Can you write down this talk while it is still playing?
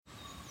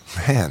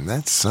Man,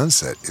 that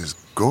sunset is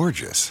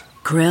gorgeous.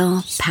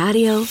 Grill,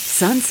 patio,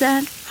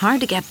 sunset.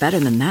 Hard to get better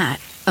than that.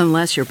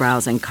 Unless you're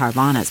browsing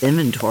Carvana's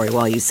inventory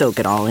while you soak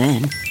it all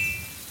in.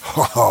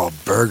 Oh,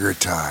 burger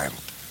time.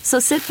 So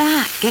sit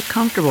back, get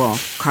comfortable.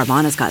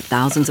 Carvana's got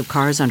thousands of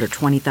cars under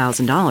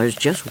 $20,000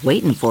 just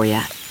waiting for you.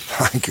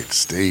 I could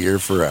stay here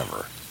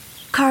forever.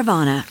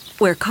 Carvana,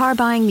 where car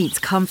buying meets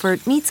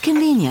comfort meets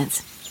convenience.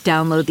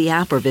 Download the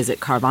app or visit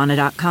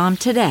Carvana.com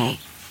today.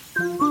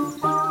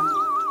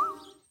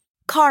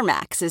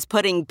 CarMax is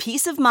putting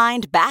peace of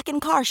mind back in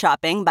car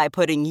shopping by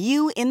putting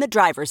you in the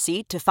driver's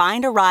seat to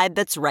find a ride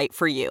that's right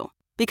for you.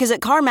 Because at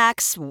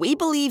CarMax, we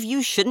believe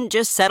you shouldn't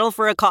just settle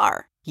for a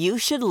car. You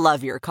should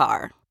love your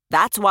car.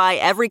 That's why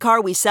every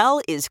car we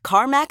sell is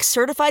CarMax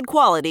certified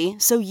quality,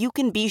 so you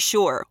can be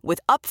sure with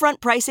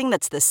upfront pricing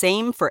that's the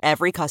same for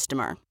every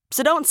customer.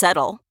 So don't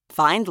settle.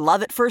 Find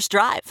love at first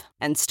drive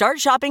and start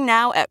shopping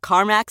now at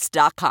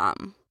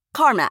CarMax.com.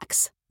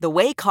 CarMax, the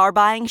way car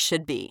buying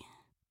should be.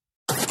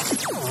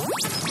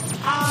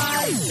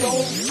 I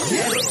don't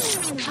get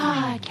it.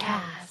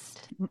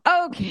 Podcast.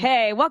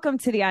 Okay, welcome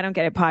to the I Don't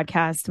Get It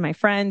podcast, my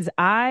friends.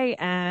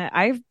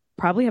 I've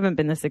probably haven't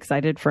been this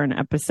excited for an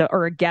episode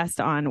or a guest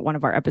on one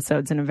of our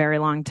episodes in a very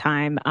long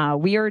time.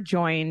 We are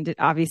joined,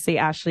 obviously,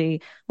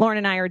 Ashley, Lauren,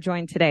 and I are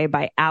joined today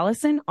by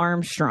Alison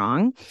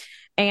Armstrong.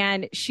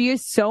 And she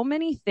is so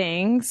many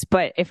things,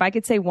 but if I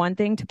could say one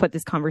thing to put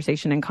this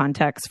conversation in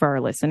context for our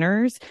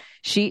listeners,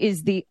 she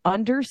is the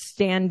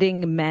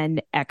understanding men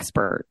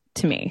expert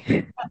to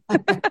me.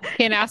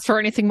 Can't ask for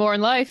anything more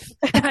in life.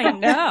 I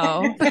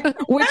know,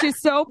 which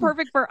is so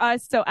perfect for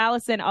us. So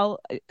Alison,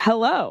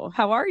 hello,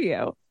 how are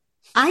you?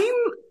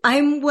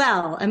 I'm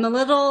well. I'm a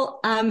little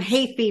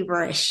hay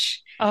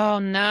feverish. Oh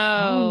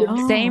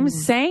no.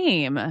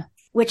 Same.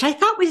 Which I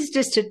thought was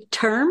just a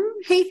term,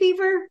 hay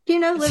fever,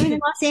 living in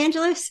Los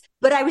Angeles.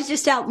 But I was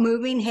just out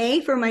moving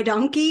hay for my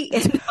donkey.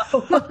 And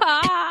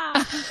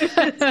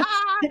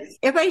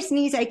if I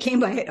sneeze, I came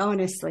by it,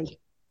 honestly.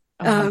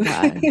 Oh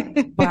my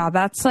God. Wow,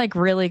 that's like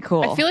really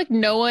cool. I feel like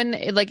no one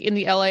like in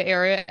the LA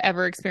area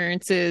ever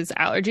experiences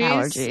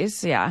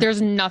allergies. Yeah.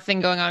 There's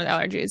nothing going on with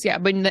allergies. Yeah.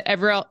 But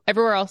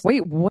everywhere else.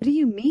 Wait, what do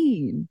you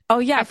mean? Oh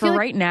yeah. For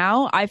right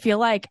now, I feel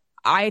like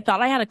I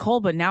thought I had a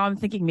cold, but now I'm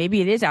thinking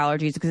maybe it is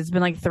allergies because it's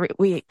been like 3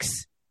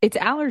 weeks. It's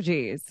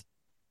allergies.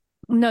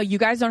 No, you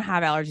guys don't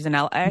have allergies in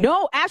LA.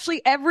 No,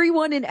 actually,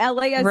 everyone in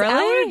LA has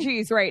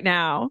allergies right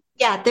now.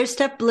 Yeah, there's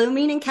stuff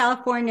blooming in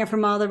California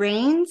from all the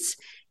rains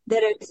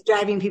that is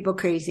driving people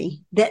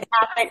crazy that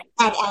haven't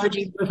had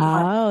allergies before.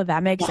 Oh,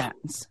 that makes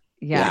sense.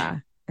 Yeah,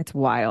 it's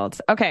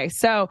wild. Okay,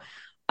 so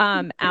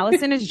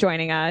Alison is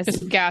joining us.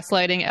 Just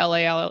gaslighting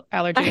LA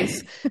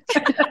allergies.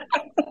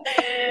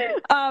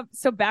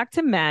 So back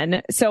to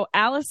men. So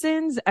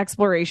Alison's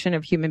exploration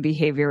of human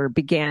behavior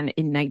began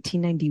in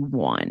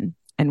 1991,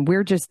 and we're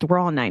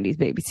all 90s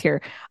babies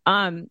here.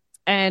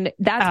 And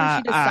that's when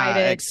she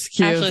decided.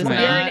 Excuse me.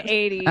 You're an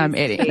 80s. I'm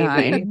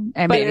 89.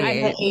 I'm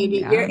 88.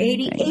 You're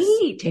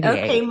 88.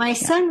 Okay, my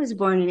son was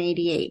born in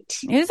 88.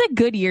 It is a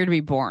good year to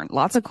be born.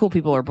 Lots of cool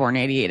people were born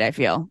in 88, I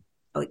feel.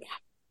 Oh, yeah.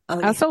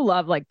 I also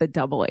love like the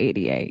double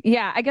 88.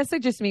 Yeah, I guess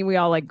it just means we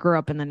all like grew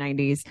up in the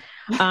 90s.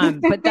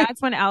 But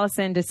that's when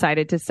Alison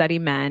decided to study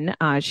men.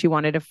 She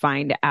wanted to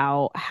find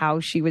out how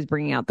she was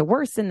bringing out the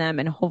worst in them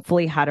and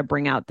hopefully how to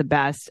bring out the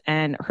best.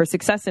 And her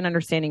success in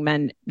understanding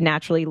men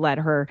naturally led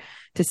her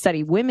to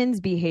study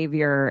women's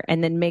behavior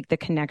and then make the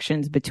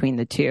connections between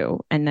the two.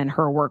 And then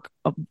her work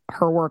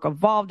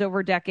evolved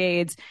over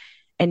decades.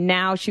 And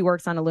now she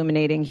works on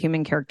illuminating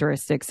human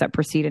characteristics that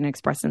proceed and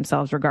express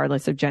themselves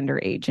regardless of gender,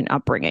 age, and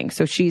upbringing.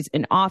 So she's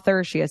an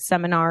author. She has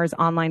seminars,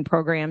 online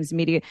programs,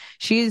 media.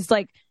 She's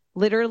like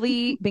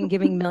literally been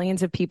giving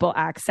millions of people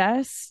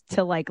access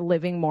to like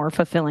living more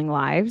fulfilling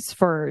lives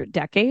for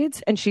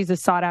decades. And she's a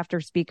sought after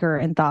speaker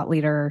and thought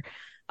leader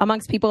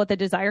amongst people with a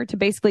desire to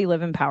basically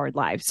live empowered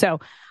lives. So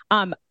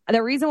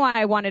the reason why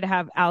I wanted to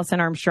have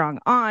Alison Armstrong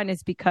on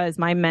is because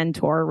my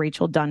mentor,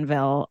 Rachel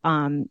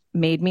Dunville,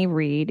 made me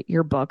read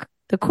your book,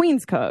 The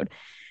Queen's Code.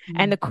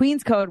 And The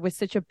Queen's Code was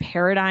such a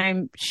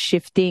paradigm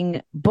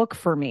shifting book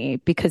for me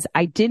because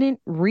I didn't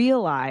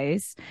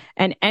realize,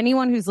 and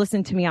anyone who's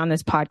listened to me on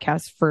this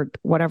podcast for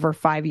whatever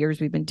 5 years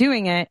we've been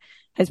doing it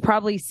has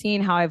probably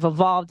seen how I've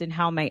evolved and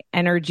how my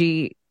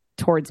energy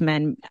towards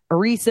men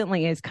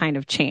recently has kind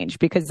of changed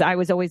because I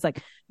was always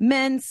like,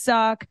 men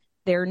suck.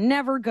 They're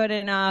never good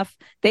enough.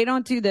 They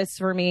don't do this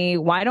for me.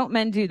 Why don't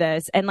men do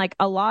this? And like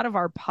a lot of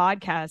our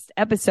podcast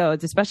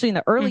episodes, especially in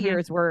the early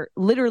years, were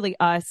literally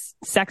us,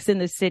 Sex in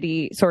the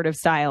City sort of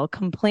style,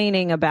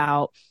 complaining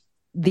about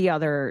the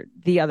other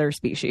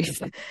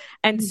species.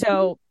 And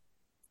so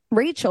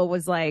Rachel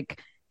was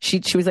like,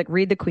 she was like,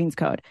 read The Queen's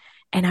Code.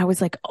 And I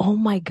was like, oh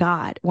my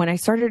God, when I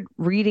started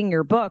reading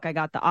your book, I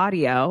got the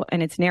audio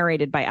and it's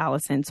narrated by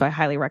Alison. So I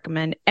highly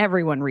recommend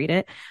everyone read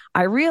it.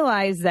 I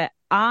realized that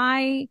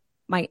my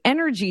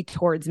energy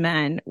towards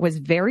men was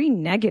very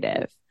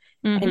negative.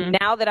 And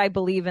now that I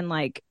believe in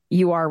like,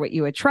 you are what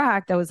you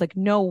attract, I was like,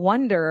 no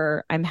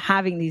wonder I'm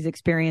having these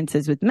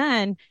experiences with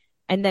men.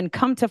 And then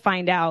come to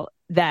find out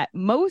that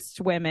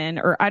most women,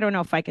 or I don't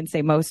know if I can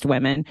say most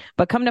women,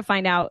 but come to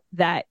find out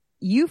that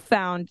you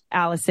found,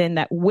 Alison,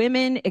 that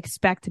women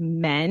expect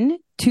men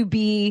to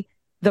be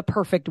the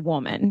perfect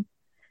woman.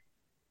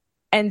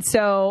 And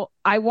so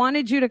I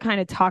wanted you to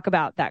kind of talk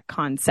about that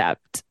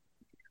concept.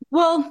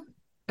 Well,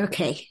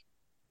 okay.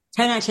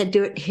 Try not to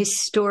do it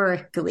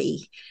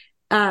historically.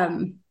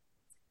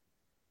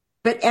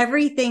 But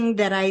everything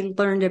that I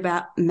learned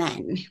about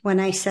men when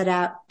I set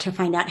out to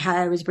find out how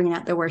I was bringing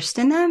out the worst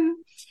in them,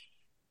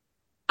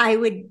 I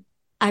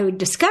would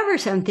discover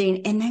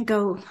something and then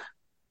go,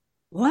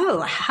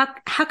 whoa, how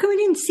come we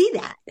didn't see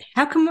that?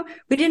 How come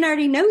we didn't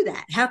already know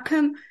that?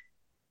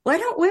 Why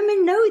don't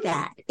women know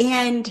that?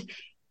 And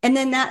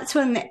then that's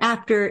when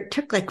after it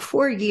took like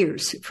 4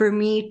 years for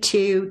me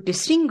to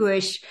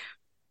distinguish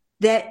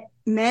that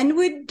men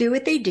would do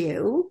what they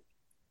do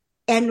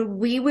and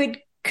we would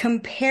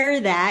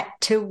compare that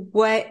to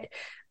what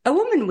a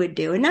woman would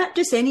do, and not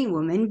just any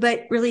woman,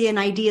 but really an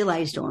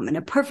idealized woman,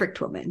 a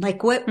perfect woman,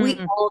 like what we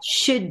all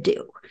should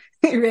do,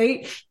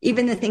 right?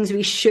 Even the things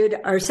we should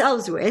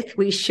ourselves with,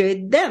 we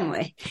should them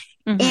with.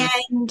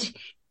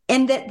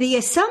 And that the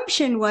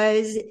assumption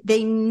was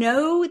they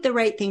know the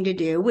right thing to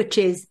do, which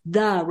is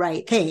the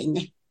right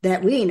thing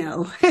that we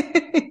know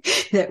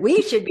that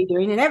we should be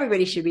doing and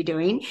everybody should be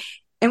doing.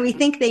 And we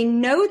think they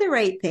know the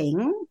right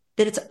thing,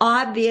 that it's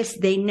obvious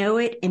they know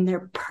it and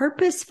they're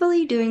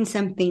purposefully doing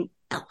something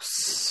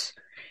else.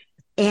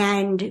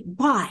 And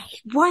why?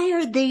 Why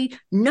are they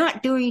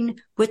not doing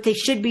what they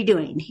should be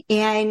doing?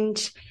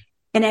 And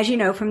as you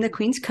know, from the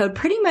Queen's Code,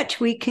 pretty much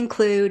we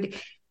conclude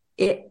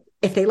if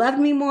they loved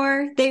me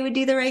more, they would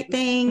do the right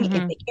thing. If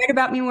they cared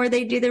about me more,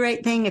 they'd do the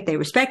right thing. If they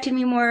respected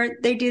me more,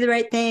 they'd do the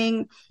right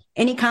thing.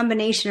 Any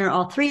combination or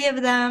all three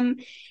of them.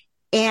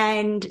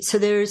 And so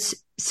they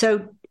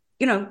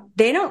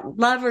don't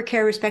love or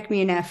care, respect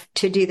me enough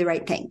to do the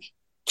right thing.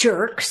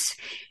 Jerks.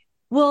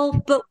 Well,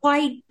 but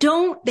why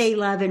don't they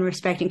love and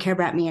respect and care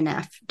about me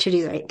enough to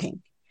do the right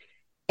thing?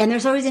 And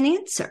there's always an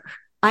answer.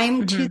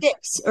 I'm to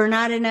this or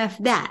not enough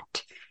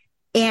that.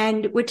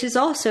 And which is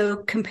also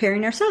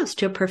comparing ourselves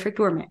to a perfect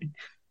woman.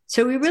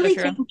 So we really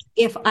think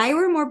if I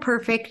were more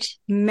perfect,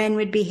 men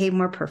would behave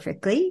more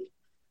perfectly.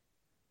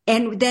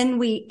 And then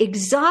we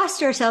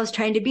exhaust ourselves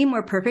trying to be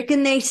more perfect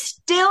and they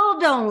still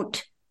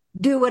don't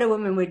do what a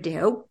woman would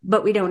do,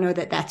 but we don't know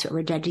that that's what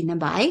we're judging them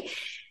by.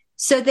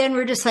 So then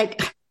we're just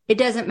like, it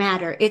doesn't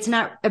matter. It's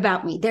not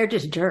about me. They're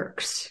just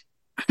jerks.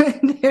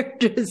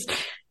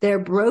 They're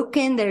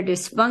broken. They're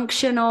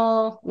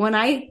dysfunctional. When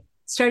I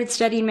started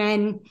studying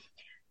men,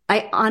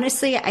 I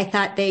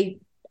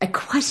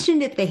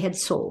questioned if they had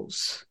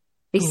souls.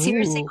 I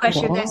seriously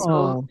questioned their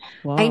souls.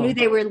 I knew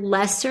they were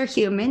lesser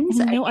humans.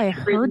 I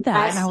heard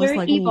that. And I was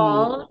like,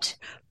 evolved.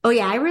 Oh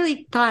yeah. I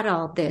really thought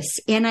all this.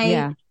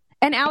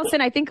 And Alison,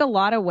 I think a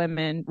lot of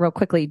women real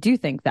quickly do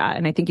think that.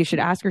 And I think you should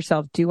ask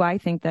yourself, do I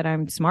think that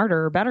I'm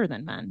smarter or better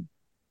than men,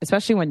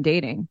 especially when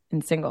dating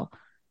and single?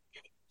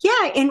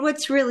 Yeah. And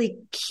what's really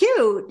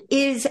cute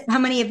is how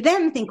many of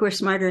them think we're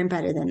smarter and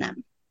better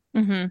than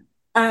them.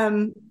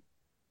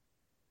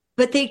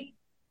 But they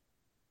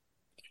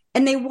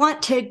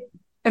want to,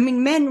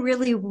 men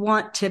really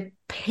want to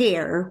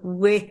pair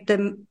with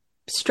the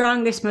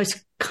strongest,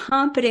 most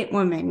competent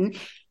woman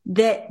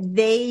that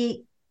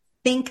they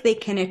think they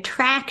can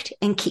attract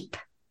and keep.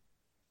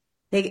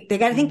 They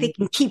got to think they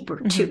can keep her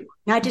too,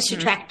 not just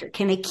attract her.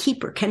 Can I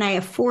keep her? Can I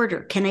afford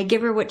her? Can I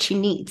give her what she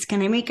needs?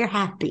 Can I make her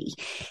happy?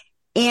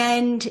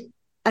 And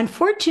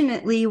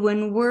unfortunately,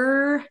 when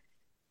we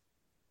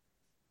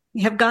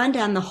have gone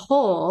down the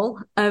hole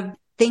of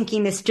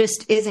thinking this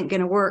just isn't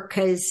going to work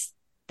because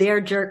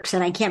they're jerks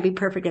and I can't be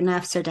perfect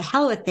enough, so to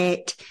hell with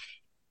it,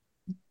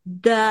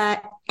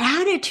 the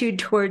attitude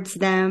towards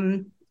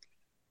them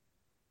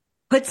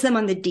puts them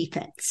on the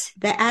defense.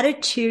 The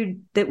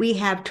attitude that we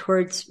have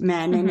towards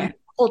men and our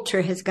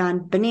culture has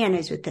gone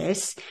bananas with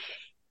this.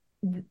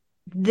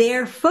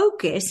 Their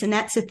focus, and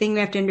that's the thing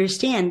we have to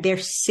understand, they're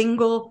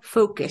single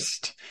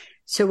focused.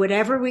 So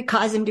whatever we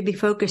cause them to be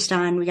focused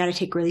on, we got to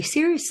take really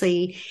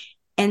seriously.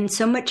 And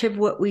so much of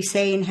what we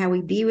say and how we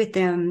be with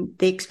them,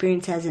 they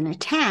experience as an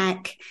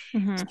attack.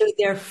 So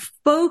their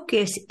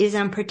focus is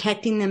on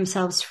protecting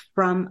themselves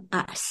from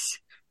us.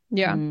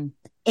 Yeah. And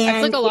I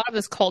feel like a lot of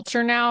this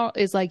culture now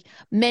is like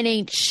men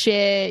ain't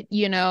shit,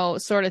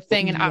 sort of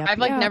thing. And I've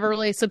never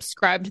really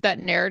subscribed to that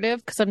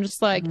narrative because I'm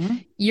just like,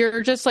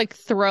 you're just like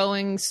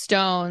throwing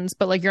stones,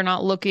 but like you're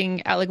not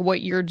looking at like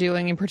what you're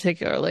doing in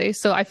particularly.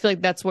 So I feel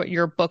like that's what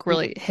your book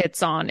really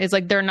hits on is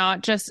like they're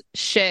not just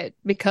shit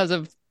because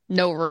of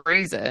no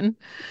reason.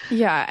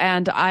 Yeah.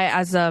 And I,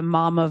 as a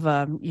mom of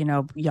a,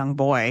 young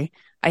boy,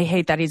 I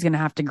hate that he's going to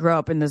have to grow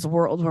up in this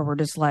world where we're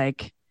just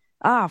like,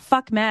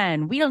 fuck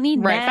men. We don't need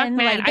men. Fuck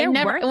men. Like,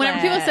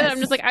 whenever people say that, I'm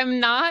just like, I'm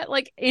not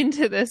like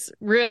into this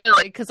really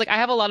because like I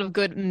have a lot of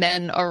good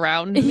men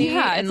around me.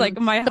 Yeah, and it's like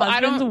my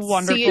husband's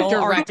wonderful.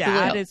 Our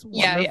dad is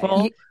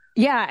wonderful.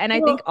 Yeah. And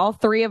I think all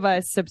three of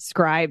us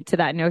subscribe to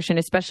that notion,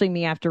 especially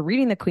me after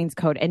reading the Queen's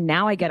Code. And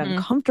now I get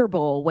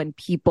uncomfortable when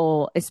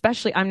people,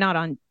 especially I'm not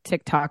on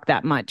TikTok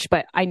that much,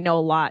 but I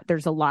know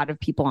there's a lot of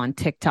people on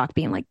TikTok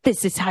being like,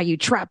 this is how you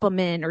trap them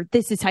in, or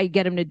this is how you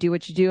get them to do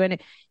what you do. And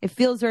it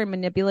feels very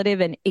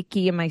manipulative and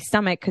icky in my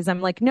stomach, because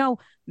I'm like, no,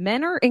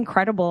 men are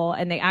incredible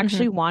and they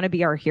actually want to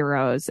be our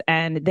heroes,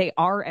 and they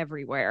are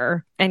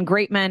everywhere, and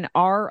great men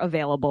are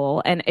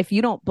available. And if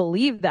you don't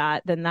believe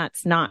that, then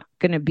that's not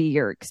going to be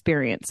your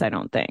experience, I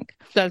don't think.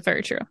 That's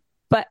very true.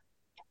 But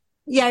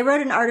yeah, I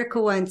wrote an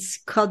article once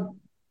called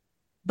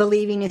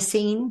Believing is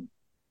Seen.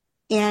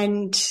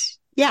 And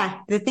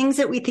yeah, the things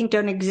that we think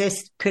don't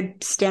exist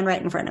could stand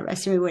right in front of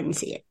us and we wouldn't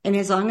see it. And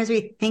as long as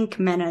we think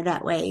men are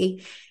that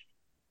way,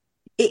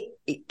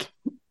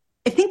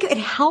 I think it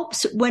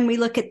helps when we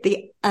look at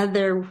the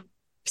other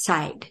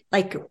side.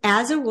 Like,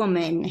 as a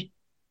woman,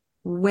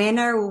 when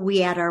are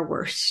we at our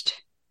worst?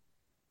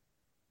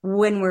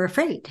 When we're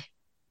afraid.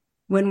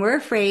 When we're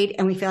afraid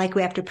and we feel like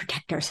we have to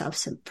protect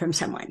ourselves from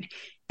someone.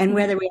 And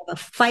whether we have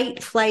a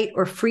fight, flight,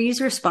 or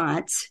freeze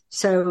response,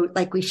 so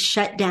like we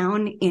shut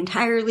down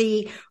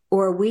entirely,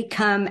 or we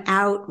come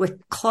out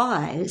with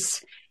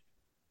claws,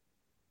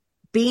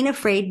 being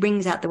afraid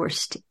brings out the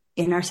worst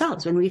in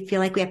ourselves when we feel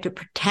like we have to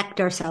protect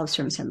ourselves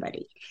from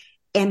somebody.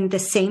 And the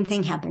same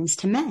thing happens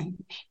to men.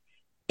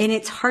 And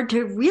it's hard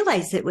to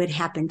realize it would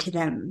happen to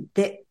them,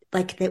 that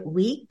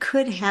we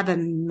could have a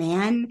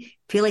man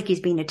feel like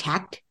he's being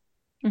attacked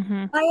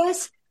by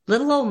us.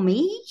 Little old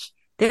me.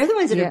 They're the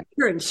ones that are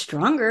bigger and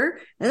stronger.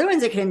 They're the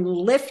ones that can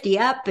lift you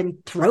up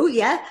and throw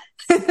you.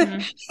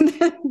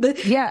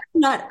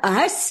 Not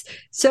us.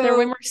 So they're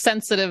way more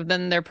sensitive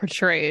than they're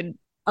portrayed.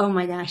 Oh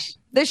my gosh.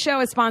 This show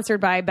is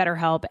sponsored by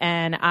BetterHelp,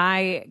 and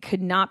I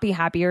could not be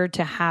happier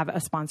to have a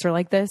sponsor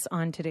like this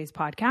on today's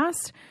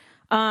podcast.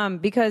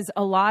 Because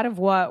a lot of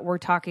what we're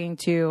talking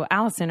to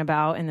Alison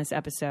about in this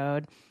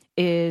episode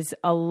is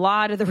a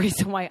lot of the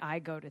reason why I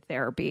go to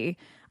therapy.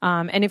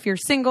 And if you're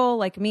single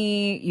like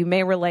me, you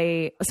may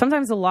relate.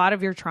 Sometimes a lot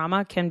of your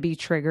trauma can be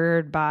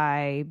triggered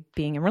by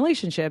being in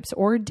relationships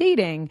or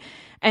dating.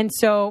 And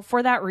so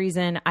for that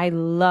reason, I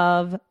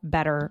love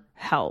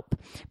BetterHelp,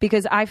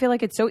 because I feel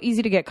like it's so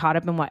easy to get caught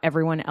up in what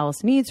everyone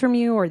else needs from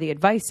you or the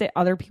advice that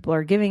other people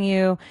are giving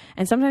you.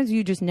 And sometimes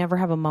you just never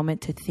have a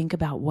moment to think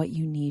about what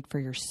you need for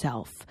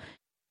yourself.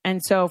 And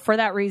so for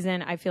that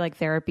reason, I feel like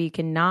therapy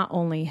can not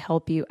only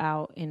help you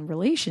out in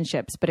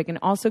relationships, but it can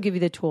also give you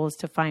the tools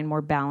to find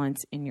more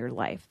balance in your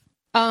life.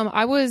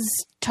 I was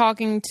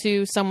talking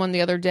to someone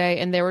the other day,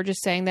 and they were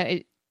just saying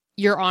that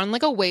you're on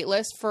like a wait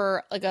list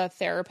for like a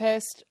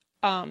therapist,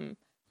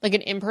 like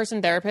an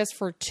in-person therapist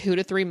for 2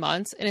 to 3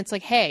 months. And it's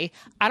like, hey,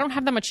 I don't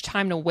have that much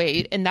time to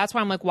wait. And that's why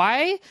I'm like,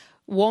 why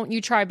won't you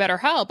try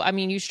BetterHelp? I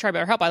mean, you should try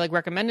BetterHelp. I like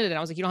recommended it. And I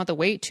was like, you don't have to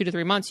wait 2 to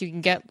 3 months. You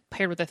can get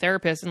paired with a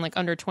therapist in like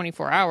under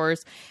 24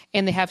 hours.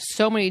 And they have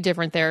so many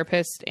different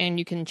therapists, and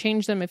you can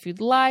change them if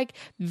you'd like.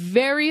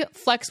 Very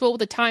flexible with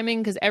the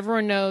timing, because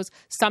everyone knows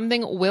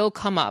something will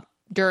come up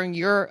during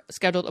your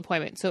scheduled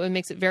appointment. So it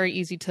makes it very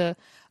easy to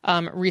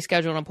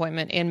reschedule an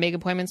appointment and make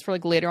appointments for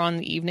like later on in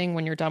the evening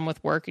when you're done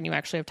with work and you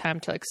actually have time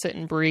to like sit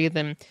and breathe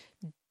and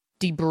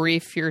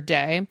debrief your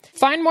day.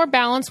 Find more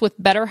balance with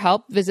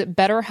BetterHelp. Visit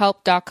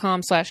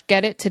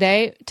betterhelp.com/getit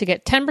today to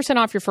get 10%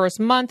 off your first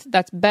month.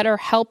 That's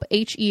BetterHelp,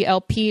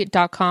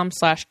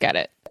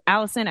 HELP.com/getit.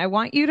 Alison, I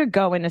want you to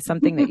go into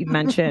something that you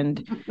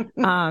mentioned.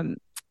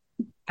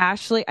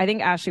 Ashley, I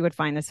think Ashley would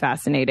find this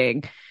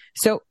fascinating.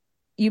 So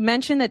you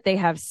mentioned that they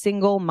have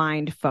single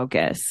mind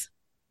focus.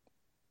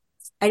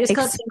 I just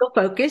call it single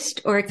focused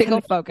or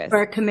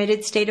a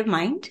committed state of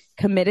mind.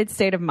 Committed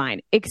state of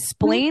mind.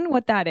 Explain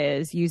what that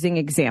is using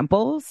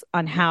examples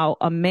on how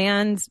a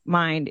man's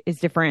mind is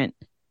different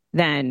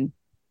than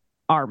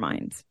our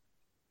minds.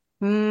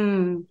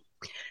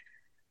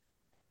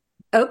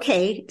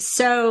 Okay.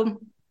 So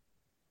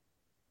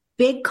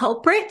big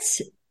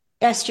culprits,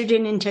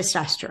 estrogen and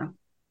testosterone.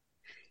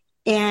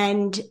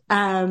 And,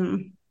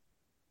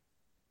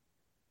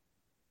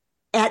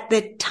 at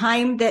the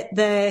time that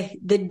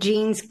the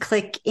genes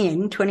click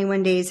in,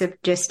 21 days of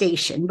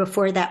gestation,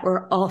 before that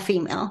we're all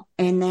female.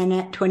 And then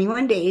at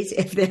 21 days,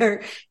 if they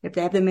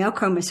have the male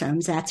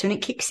chromosomes, that's when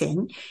it kicks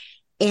in.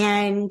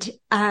 And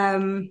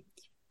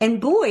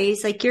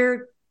boys, like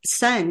your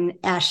son,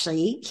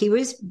 Ashley, he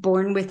was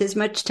born with as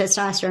much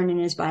testosterone in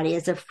his body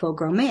as a full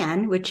grown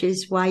man, which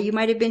is why you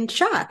might have been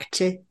shocked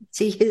to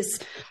see his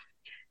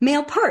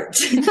male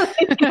parts.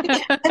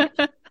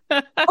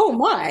 Oh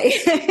my.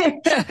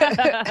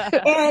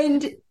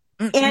 and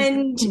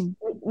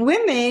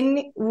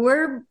women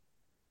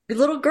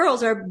little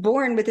girls are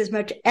born with as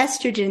much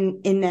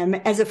estrogen in them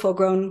as a full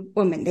grown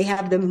woman. They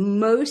have the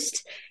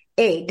most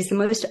eggs, the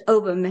most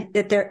ovum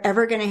that they're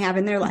ever going to have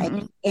in their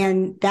life.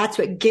 And that's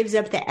what gives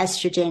up the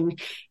estrogen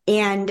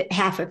and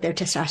half of their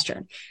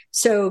testosterone.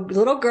 So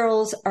little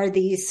girls are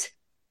these,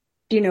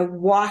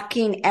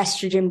 walking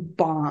estrogen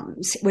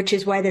bombs, which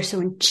is why they're so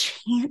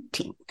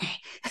enchanting.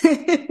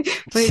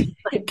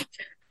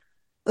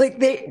 like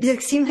they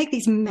seem like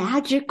these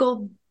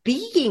magical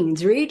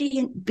beings,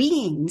 radiant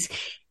beings.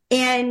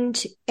 And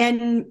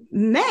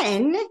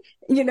men,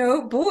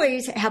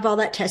 boys have all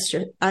that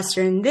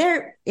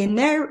testosterone in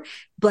their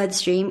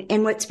bloodstream.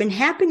 And what's been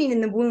happening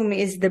in the womb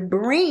is the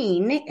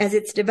brain, as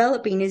it's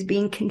developing, is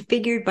being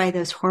configured by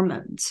those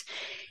hormones.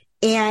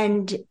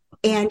 And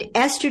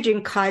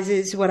estrogen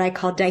causes what I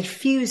call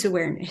diffuse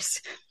awareness.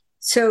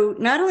 So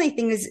not only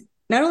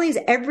is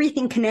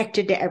everything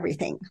connected to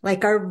everything,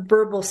 like our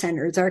verbal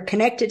centers are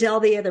connected to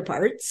all the other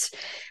parts,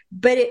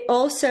 but it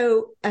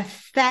also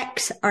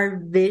affects our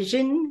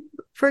vision.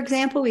 For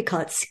example, we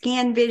call it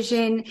scan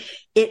vision.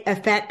 It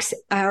affects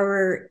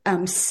our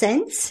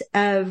sense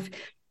of,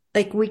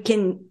 like, we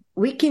can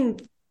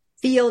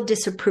feel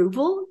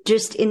disapproval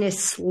just in a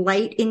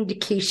slight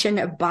indication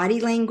of body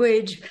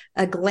language,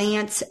 a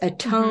glance, a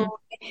tone.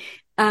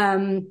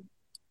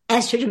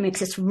 Estrogen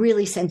makes us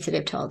really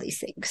sensitive to all these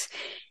things.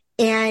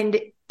 And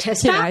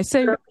testosterone. Can I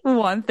say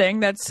one thing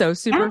that's so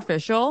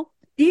superficial?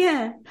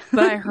 Yeah.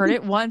 But I heard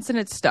it once and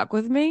it stuck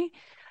with me.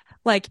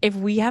 Like, if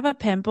we have a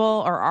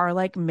pimple or our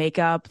like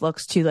makeup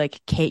looks too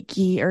like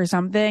cakey or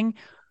something,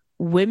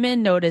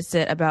 women notice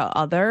it about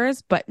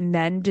others, but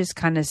men just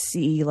kind of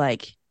see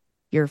like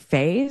your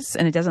face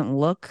and it doesn't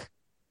look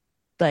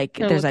like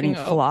there's any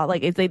flaw.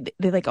 Like, if they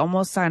like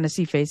almost kind of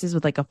see faces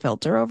with like a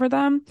filter over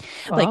them.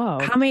 Oh. Like,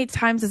 how many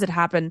times does it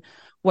happen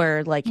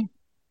where like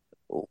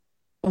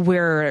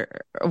we're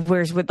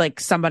with like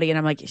somebody and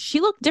I'm like, she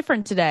looked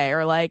different today,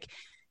 or like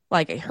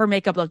her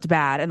makeup looked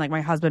bad, and like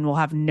my husband will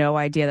have no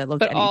idea that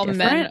looked any different.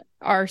 But all men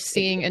are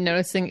seeing and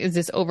noticing is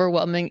this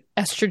overwhelming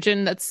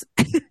estrogen that's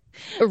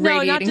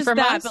radiating no, not just from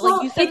that, us. but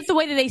like you said, it's the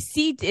way that they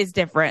see is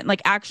different.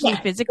 Like, actually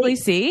physically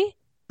see.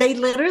 They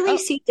literally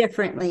see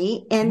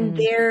differently, and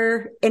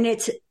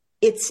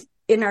it's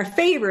in our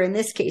favor in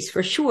this case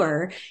for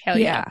sure. Hell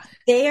yeah.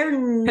 They are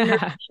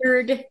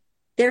nurtured.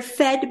 They're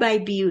fed by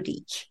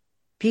beauty.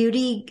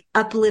 Beauty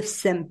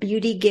uplifts them.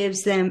 Beauty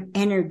gives them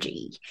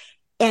energy.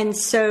 And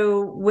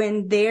so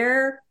when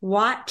they're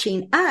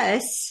watching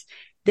us,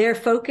 they're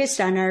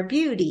focused on our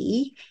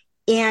beauty.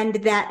 And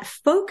that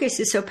focus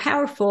is so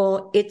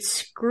powerful, it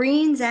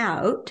screens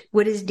out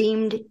what is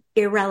deemed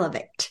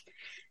irrelevant.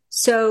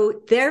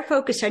 So they're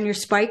focused on your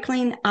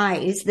sparkling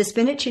eyes. The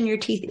spinach in your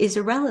teeth is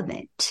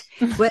irrelevant.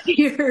 They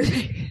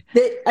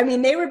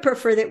would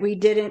prefer that we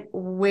didn't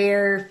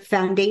wear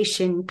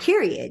foundation,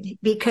 period,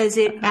 because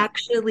it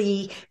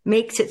actually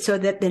makes it so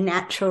that the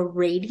natural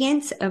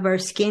radiance of our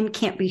skin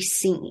can't be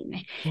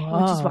seen.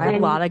 Whoa. Which is why a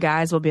lot of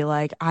guys will be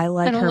like, I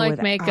like her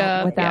like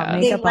makeup.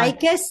 Without makeup.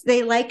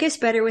 They on. like us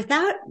better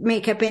without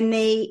makeup. And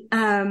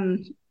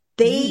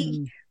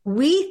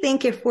we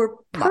think if we're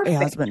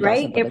perfect,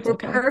 right? If we're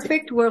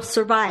perfect, we'll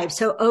survive.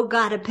 So, oh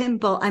God, a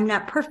pimple, I'm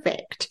not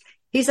perfect.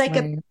 He's like,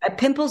 a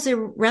pimple's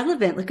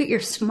irrelevant. Look at your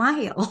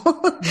smile.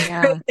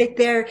 Yeah.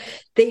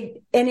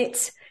 Right? And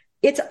it's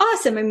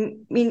awesome. I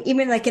mean,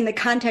 even like in the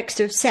context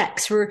of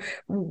sex, we're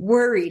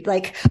worried,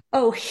 like,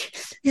 oh,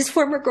 his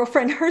former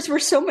girlfriend, hers were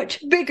so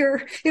much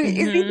bigger. Is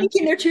he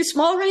thinking they're too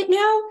small right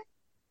now?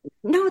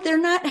 No, they're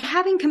not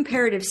having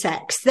comparative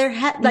sex. They're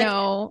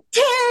no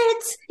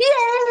tits,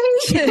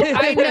 yay!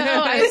 I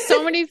know. I have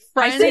so many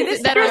friends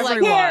that are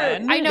like,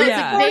 I know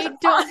they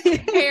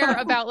don't care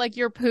about like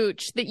your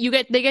pooch.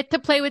 That they get to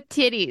play with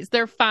titties.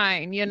 They're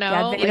fine, you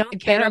know. Yeah, they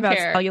don't care about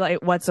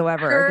cellulite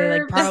whatsoever. Curves.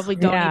 They like probably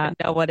don't even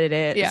know what it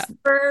is. Yeah,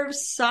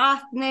 curves,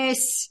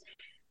 softness.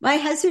 My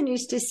husband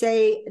used to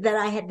say that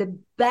I had the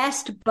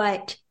best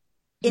butt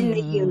in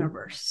the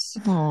universe.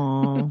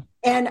 Aww.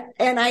 And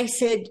I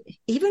said,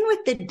 even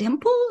with the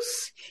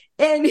dimples?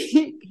 And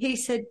he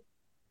said,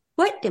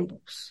 what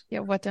dimples? Yeah,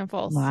 what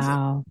dimples?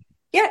 Wow.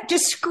 Yeah,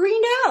 just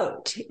screen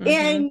out.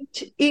 And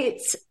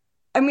it's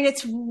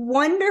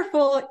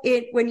wonderful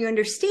when you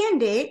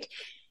understand it.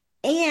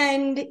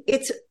 And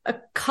it's a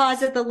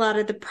cause of a lot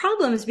of the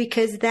problems,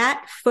 because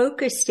that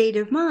focused state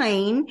of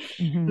mind,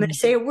 I'm going to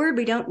say a word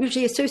we don't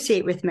usually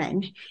associate with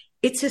men.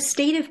 It's a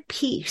state of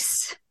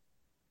peace.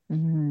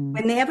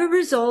 When they have a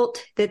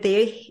result that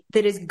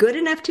is good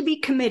enough to be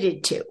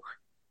committed to,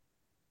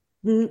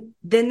 then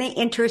they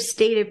enter a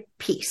state of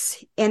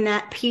peace. And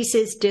that peace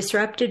is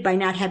disrupted by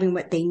not having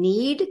what they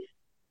need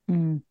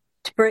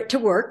for it to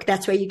work.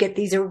 That's why you get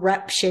these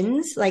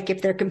eruptions, like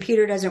if their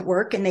computer doesn't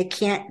work and they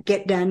can't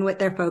get done what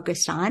they're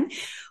focused on,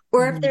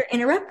 or if they're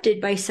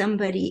interrupted by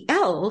somebody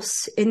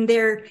else and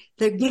they're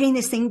getting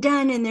this thing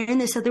done and they're in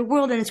this other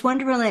world and it's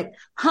wonderful, like,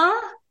 huh?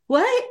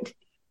 What?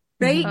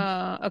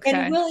 Right? Okay.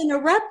 And we'll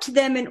interrupt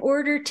them in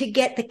order to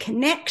get the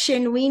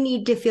connection we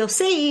need to feel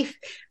safe,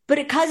 but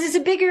it causes a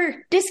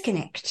bigger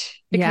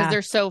disconnect.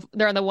 Because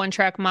they're on the one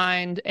track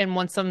mind, and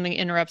once something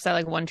interrupts that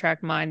like one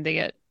track mind, they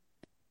get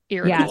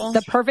irritable.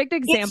 Yes, the perfect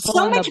example. It's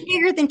so much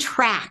bigger than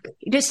track.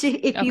 Just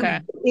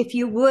if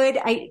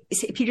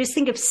you just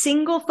think of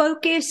single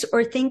focus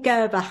or think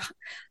of a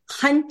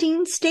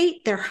hunting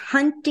state, they're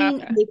hunting,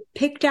 they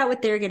picked out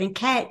what they're going to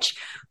catch.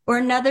 Or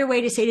another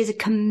way to say it is a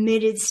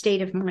committed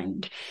state of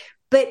mind.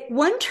 But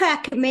one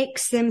track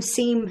makes them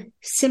seem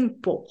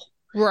simple.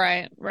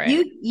 Right.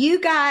 You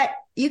got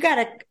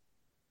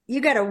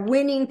a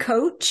winning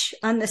coach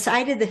on the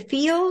side of the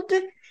field.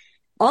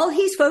 all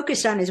he's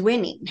focused on is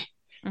winning.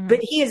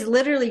 But he is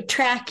literally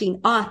tracking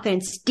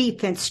offense,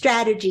 defense,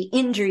 strategy,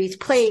 injuries,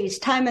 plays,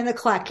 time on the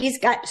clock. He's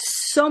got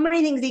so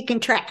many things he can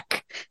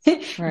track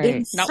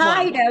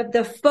inside of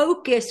the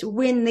focus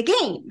win the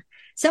game.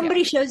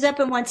 Somebody shows up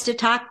and wants to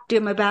talk to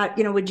him about,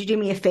 would you do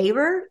me a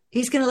favor?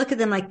 He's going to look at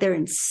them like they're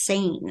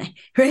insane,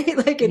 right?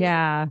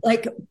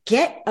 Like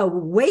get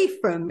away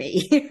from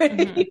me.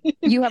 Right?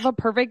 You have a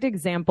perfect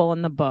example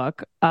in the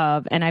book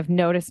and I've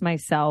noticed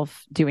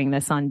myself doing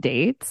this on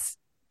dates,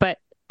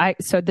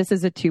 so this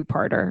is a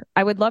two-parter.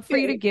 I would love for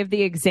you to give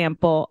the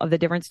example of the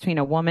difference between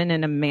a woman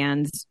and a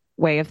man's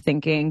way of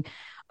thinking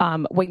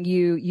when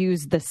you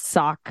use the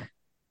sock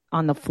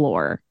on the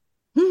floor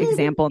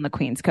example in the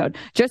Queen's Code.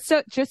 Just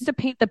to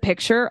paint the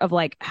picture of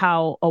like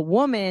how a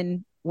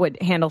woman would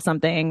handle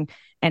something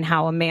and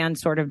how a man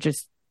sort of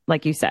just,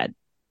 like you said,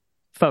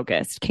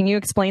 focused. Can you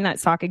explain that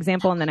sock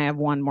example? And then I have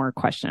one more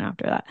question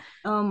after that.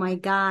 Oh my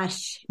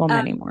gosh. Well,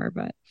 many more,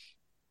 but.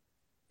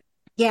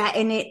 Yeah,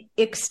 and it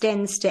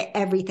extends to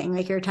everything.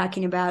 Like you're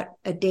talking about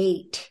a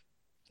date.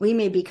 We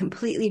may be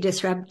completely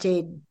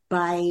disrupted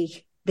by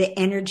the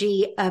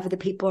energy of the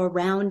people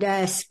around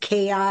us,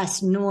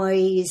 chaos,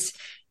 noise,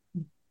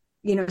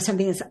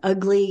 something that's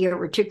ugly, or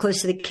we're too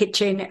close to the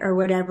kitchen or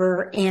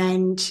whatever.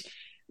 And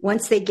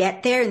once they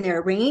get there and they're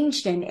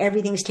arranged and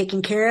everything's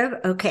taken care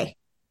of, okay.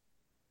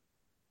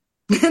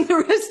 And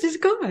the rest is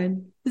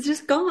gone. It's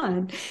just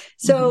gone.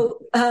 So,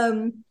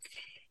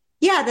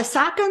 the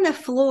sock on the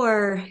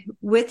floor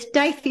with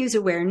diffuse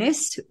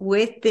awareness,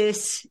 with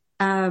this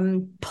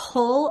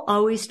pull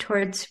always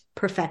towards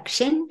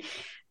perfection,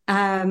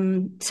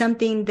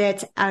 something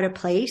that's out of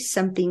place,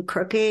 something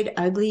crooked,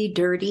 ugly,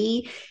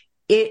 dirty.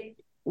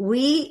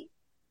 We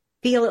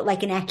feel it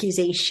like an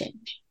accusation.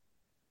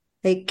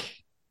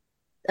 Like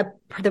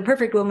the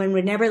perfect woman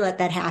would never let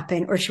that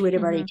happen, or she would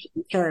have already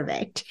taken care of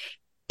it.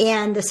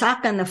 And the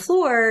sock on the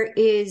floor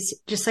is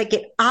just like,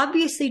 it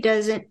obviously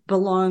doesn't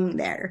belong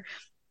there.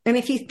 And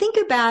if you think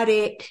about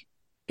it,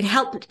 it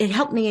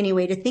helped me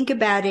anyway to think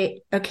about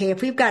it. Okay,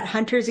 if we've got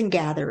hunters and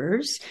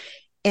gatherers,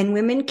 and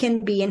women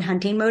can be in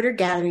hunting mode or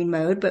gathering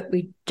mode, but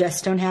we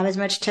just don't have as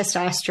much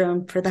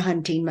testosterone for the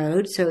hunting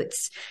mode. So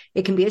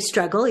it can be a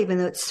struggle, even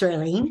though it's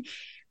thrilling.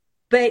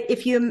 But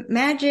if you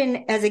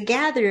imagine as a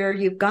gatherer,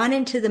 you've gone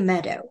into the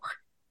meadow,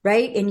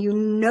 right? And you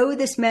know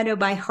this meadow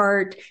by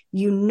heart,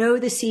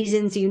 the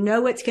seasons,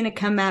 what's going to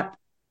come up,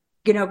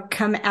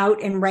 come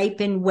out and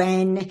ripen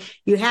when.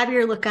 You have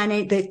your look on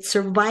it. The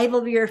survival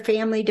of your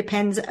family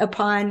depends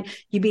upon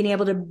you being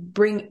able to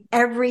bring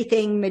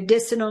everything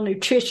medicinal,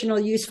 nutritional,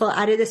 useful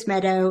out of this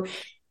meadow.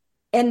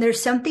 And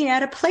there's something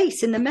out of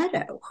place in the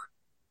meadow.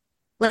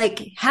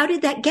 Like, how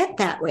did that get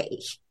that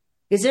way?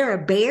 Is there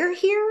a bear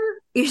here?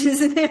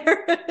 Is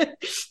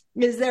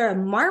there a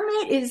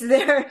marmot? Is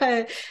there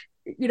a,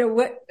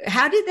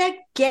 how did that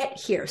get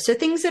here? So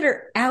things that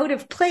are out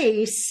of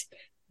place,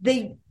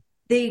 they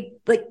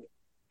like,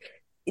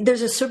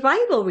 there's a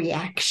survival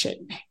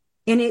reaction,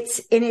 and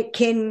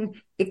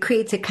it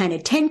creates a kind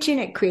of tension.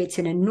 It creates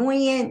an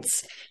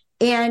annoyance,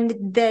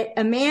 and that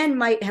a man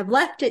might have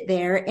left it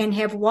there and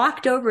have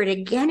walked over it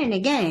again and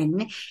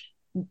again.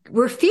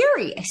 We're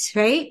furious,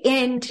 right?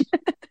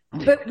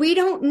 But we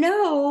don't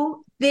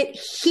know that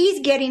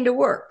he's getting to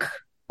work,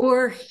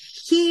 or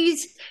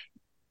he's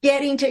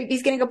going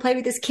to go play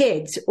with his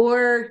kids,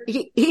 or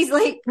he's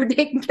like, we're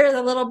taking care of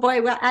the little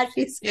boy while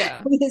Ashley's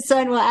with his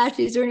son while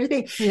Ashley's doing her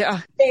thing. Yeah.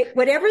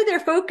 Whatever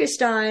they're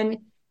focused on,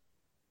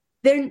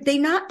 they're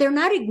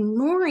not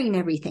ignoring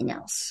everything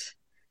else.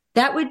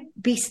 That would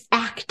be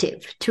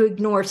active to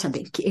ignore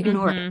something,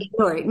 ignore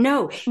it.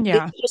 No,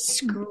 it's just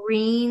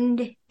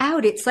screened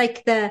out. It's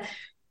like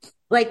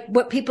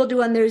what people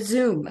do on their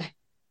Zoom.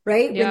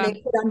 Right? Yeah. When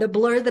they put on the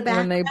blur the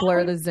background. When they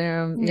blur the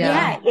Zoom.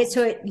 Yeah.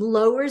 So it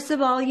lowers the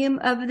volume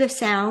of the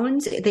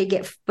sounds. They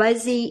get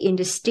fuzzy,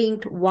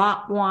 indistinct,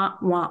 wah, wah,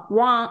 wah,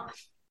 wah.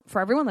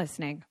 For everyone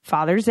listening,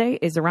 Father's Day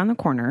is around the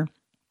corner.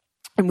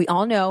 And we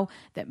all know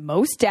that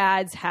most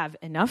dads have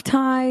enough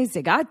ties.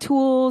 They got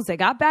tools. They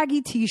got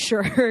baggy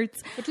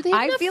T-shirts. But do they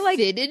have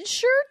fitted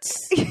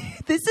shirts?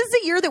 This is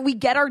the year that we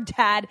get our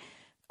dad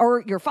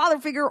or your father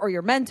figure or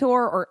your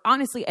mentor or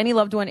honestly any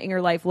loved one in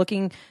your life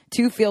looking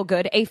to feel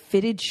good, a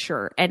fitted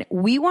shirt. And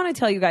we want to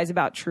tell you guys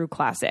about True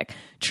Classic.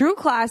 True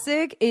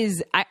Classic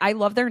is, I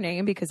love their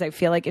name because I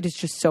feel like it is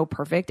just so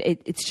perfect.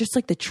 It's just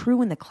like the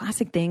true and the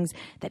classic things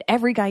that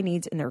every guy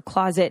needs in their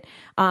closet.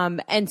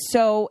 And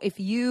so if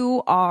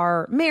you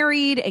are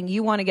married and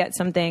you want to get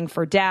something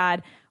for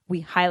dad,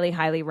 we highly,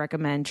 highly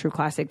recommend True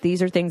Classic.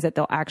 These are things that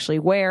they'll actually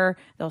wear.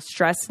 They'll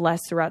stress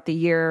less throughout the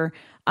year.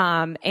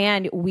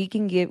 And we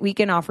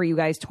can offer you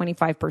guys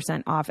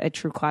 25% off at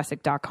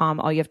trueclassic.com.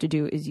 All you have to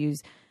do is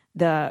use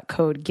the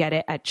code GET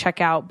IT at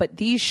checkout. But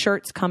these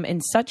shirts come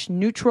in such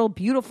neutral,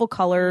 beautiful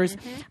colors.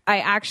 I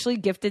actually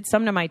gifted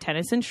some to my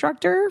tennis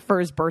instructor for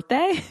his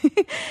birthday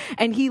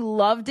and he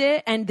loved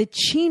it. And the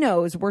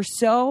chinos were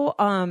so,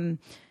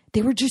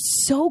 they were just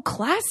so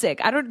classic.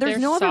 There's They're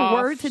no soft. other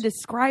word to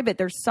describe it.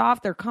 They're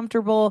soft, they're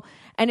comfortable,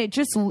 and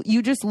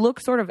you just look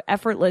sort of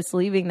effortless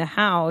leaving the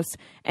house.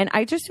 And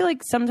I just feel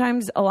like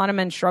sometimes a lot of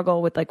men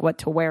struggle with like what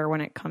to wear when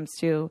it comes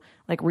to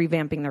like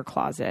revamping their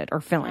closet or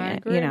filling it,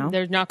 agree. you know?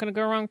 There's not going to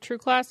go wrong. True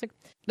classic.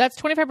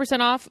 That's 25%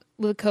 off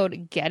with the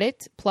code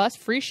GETIT, plus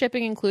free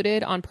shipping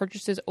included on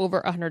purchases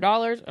over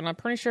 $100. And I'm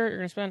pretty sure you're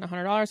going to spend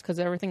 $100 because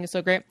everything is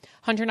so great.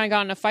 Hunter and I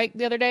got in a fight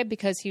the other day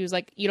because he was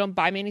like, you don't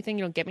buy me anything,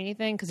 you don't get me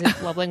anything, because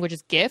his love language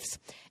is gifts.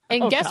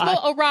 And guess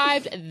what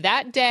arrived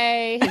that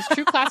day? His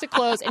true classic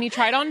clothes. And he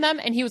tried on them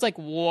and he was like,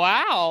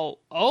 wow,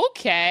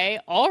 okay,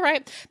 all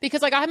right.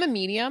 Because I got him a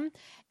medium.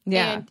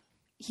 Yeah. And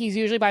he's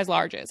usually buys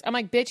larges. I'm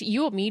like, bitch,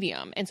 you a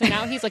medium. And so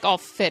now he's like all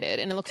fitted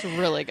and it looks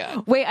really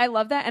good. Wait, I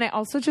love that. And I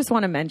also just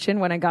want to mention,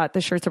 when I got the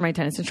shirts from my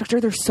tennis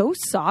instructor, they're so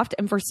soft.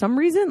 And for some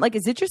reason, like,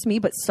 is it just me?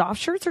 But soft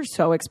shirts are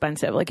so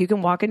expensive. Like, you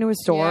can walk into a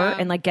store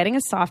and like getting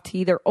a soft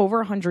tee, they're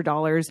over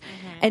 $100.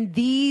 And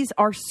these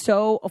are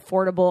so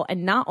affordable.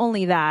 And not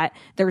only that,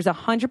 there's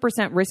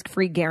 100%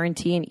 risk-free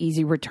guarantee and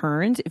easy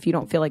returns if you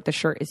don't feel like the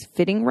shirt is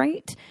fitting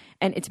right.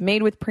 And it's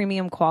made with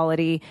premium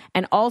quality.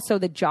 And also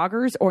the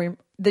joggers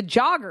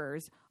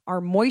are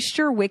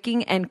moisture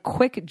wicking and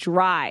quick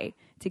dry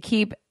to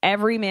keep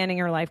every man in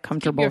your life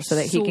comfortable so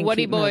that he can keep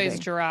sweaty boys moving.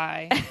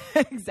 dry.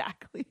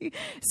 Exactly.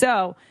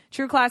 So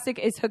True Classic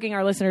is hooking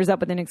our listeners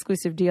up with an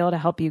exclusive deal to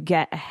help you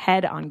get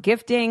ahead on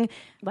gifting.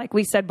 Like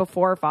we said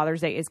before,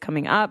 Father's Day is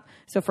coming up.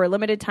 So for a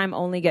limited time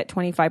only, get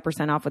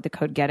 25% off with the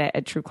code GETIT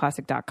at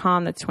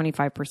trueclassic.com. That's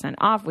 25%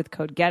 off with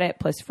code GETIT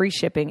plus free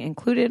shipping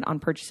included on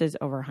purchases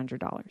over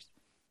 $100.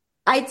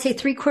 I'd say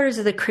 3/4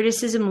 of the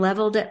criticism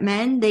leveled at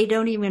men, they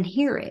don't even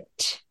hear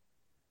it.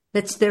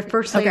 That's their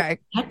first layer of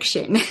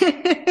protection.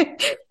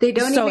 They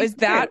don't So even is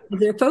that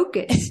their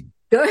focus?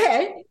 Go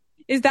ahead.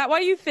 Is that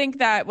why you think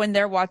that when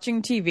they're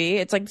watching TV,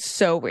 it's like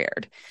so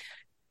weird?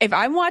 If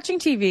I'm watching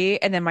TV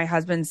and then my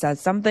husband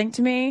says something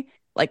to me,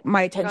 like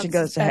my attention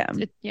goes to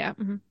him. Yeah.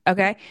 Mm-hmm.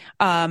 Okay.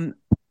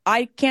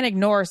 I can't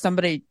ignore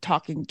somebody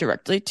talking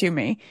directly to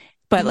me,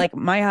 but like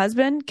my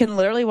husband can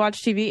literally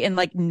watch TV and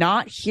like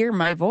not hear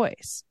my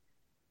voice.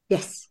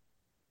 Yes.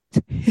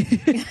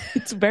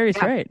 It's very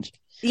strange.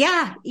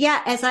 Yeah.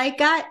 Yeah. As I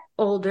got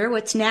older,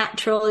 what's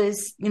natural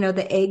is,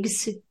 the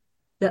eggs,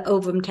 the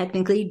ovum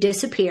technically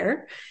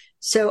disappear.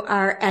 So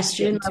our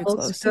estrogen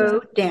levels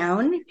go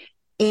down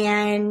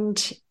and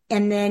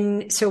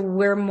then, so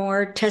we're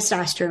more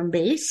testosterone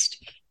based.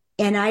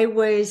 And I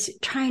was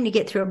trying to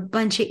get through a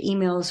bunch of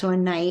emails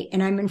one night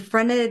and I'm in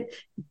front of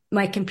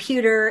my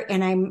computer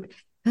and I'm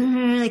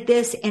like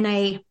this. And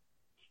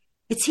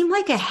it seemed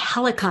like a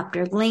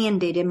helicopter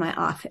landed in my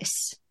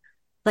office.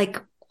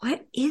 Like,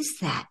 what is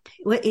that?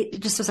 It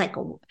just was like,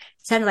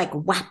 sounded like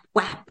whap,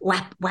 whap,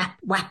 whap, whap,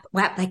 whap,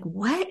 whap. Like,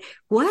 what?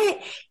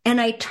 And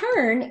I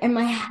turned and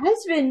my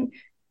husband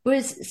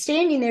was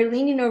standing there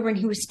leaning over and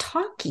he was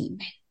talking.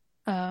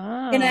 Oh.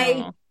 And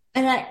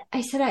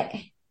I said,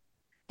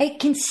 I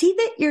can see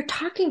that you're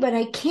talking, but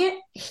I can't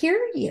hear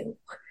you.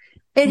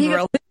 And he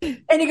goes,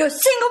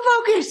 single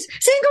focus.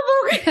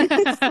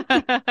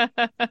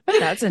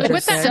 That's interesting.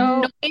 With that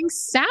annoying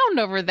sound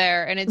over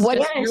there. And it's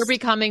you're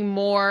becoming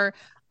more,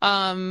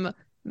 are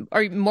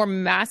you more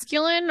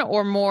masculine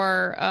or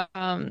more,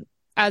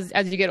 as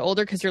you get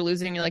older because you're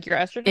losing your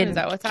estrogen? Is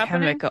that what's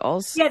happening?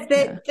 Chemicals. Yeah.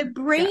 The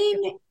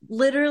brain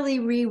literally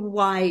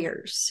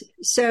rewires.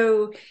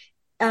 So,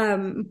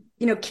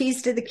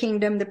 Keys to the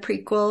Kingdom, the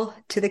prequel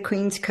to the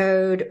Queen's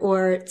Code,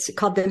 or it's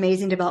called The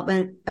Amazing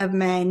Development of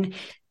Men.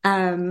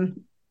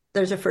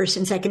 There's a first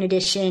and second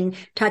edition,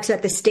 talks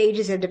about the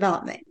stages of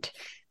development.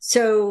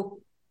 So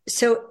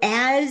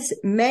as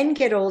men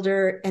get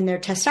older and their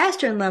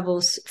testosterone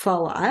levels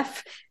fall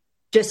off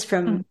just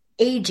from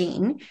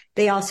aging,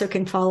 they also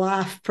can fall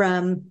off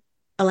from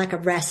a lack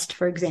of rest,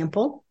 for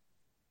example.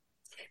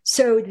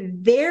 So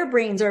their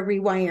brains are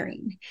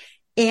rewiring.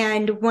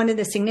 And one of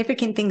the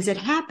significant things that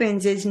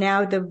happens is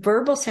now the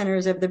verbal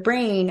centers of the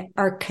brain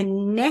are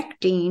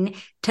connecting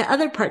to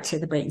other parts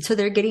of the brain. So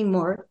they're getting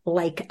more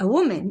like a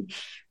woman.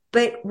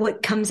 But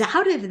what comes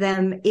out of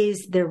them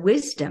is their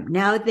wisdom.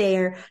 Now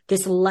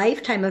this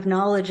lifetime of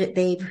knowledge that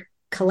they've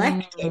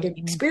collected and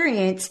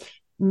experienced,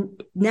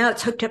 now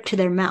it's hooked up to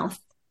their mouth.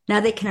 Now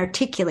they can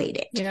articulate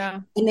it. Yeah.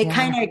 And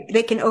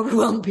they can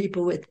overwhelm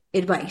people with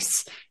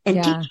advice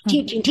and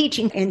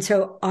teaching. And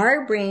so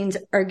our brains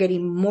are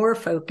getting more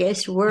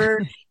focused. We're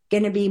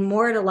going to be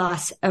more at a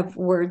loss of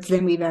words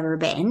than we've ever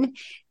been.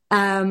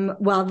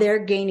 While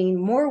they're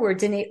gaining more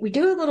words. And we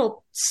do a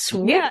little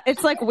switch. Yeah,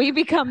 it's like we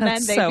become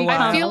men. They become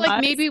I feel like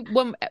maybe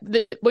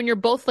when you're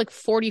both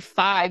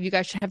 45, you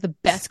guys should have the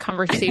best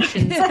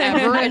conversations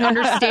ever and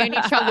understand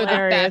each other the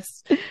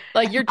best.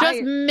 Like you're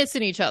just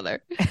missing each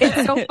other.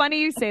 It's so funny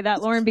you say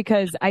that, Lauren,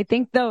 because I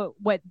think the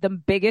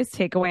biggest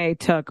takeaway I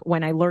took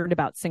when I learned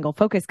about single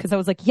focus, because I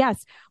was like, yes,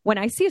 when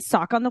I see a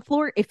sock on the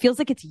floor, it feels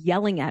like it's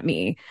yelling at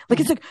me. Like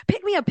it's like,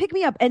 pick me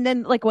up. And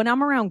then like when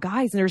I'm around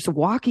guys and they're just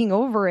walking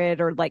over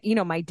it, or like,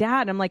 my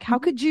dad, I'm like, how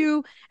could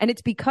you? And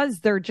it's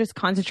because they're just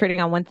concentrating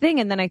on one thing.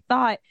 And then I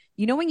thought,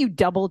 you know, when you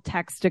double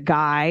text a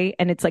guy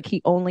and it's like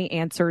he only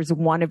answers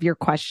one of your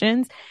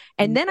questions.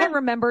 And then I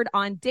remembered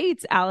on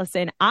dates,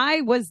 Allison,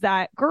 I was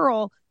that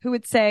girl who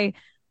would say,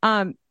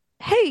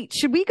 hey,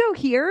 should we go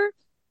here?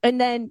 And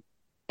then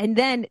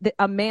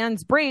a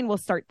man's brain will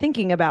start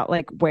thinking about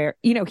like where,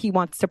 you know, he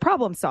wants to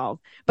problem solve.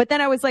 But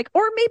then I was like,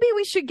 or maybe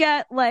we should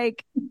get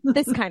like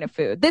this kind of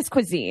food, this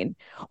cuisine.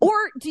 Or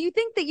do you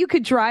think that you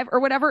could drive or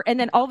whatever? And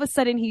then all of a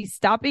sudden he's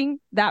stopping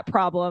that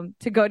problem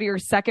to go to your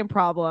second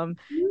problem,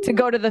 to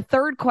go to the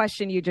third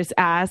question you just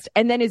asked.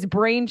 And then his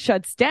brain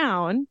shuts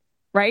down,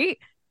 right?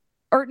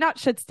 Or not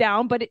shuts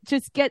down, but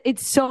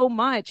it's so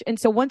much. And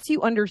so once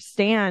you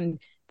understand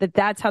that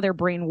that's how their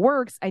brain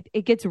works,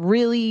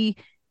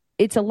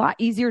 it's a lot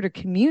easier to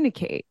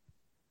communicate.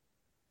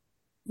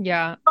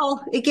 Yeah. Oh,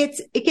 it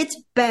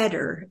gets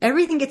better.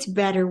 Everything gets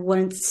better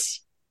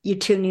once you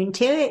tune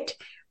into it.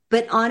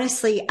 But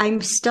honestly, I'm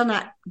still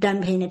not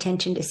done paying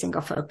attention to single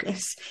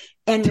focus.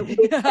 And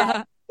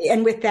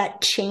with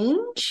that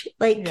change,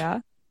 like,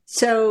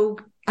 so,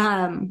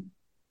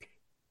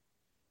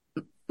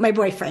 my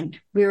boyfriend,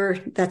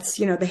 that's,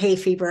 you know, the hay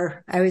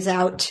fever. I was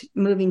out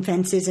moving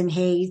fences and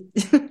hay.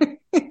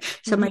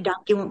 So my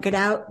donkey won't get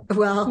out.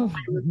 Well,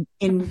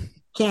 in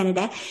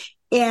Canada.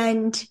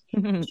 And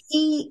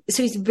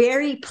he's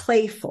very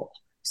playful.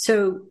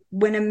 So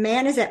when a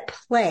man is at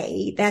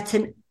play, that's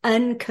an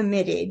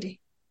uncommitted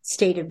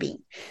state of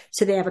being.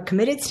 So they have a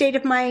committed state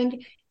of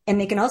mind and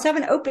they can also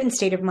have an open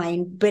state of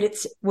mind, but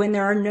it's when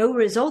there are no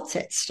results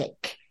at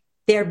stake,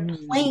 they're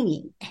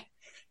playing.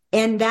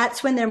 And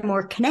that's when they're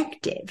more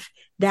connective.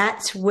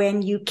 That's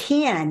when you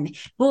can.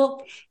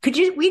 Well,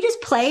 we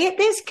just play at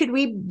this? Could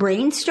we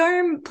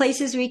brainstorm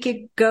places we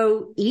could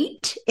go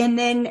eat? And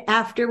then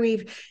after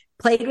we've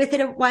played with it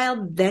a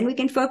while, then we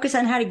can focus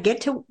on how to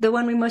get to the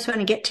one we most want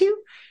to get to?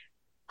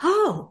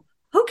 Oh,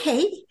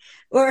 okay.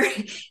 Or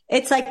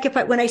it's like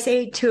when I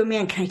say to a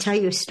man, can I tell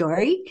you a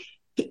story?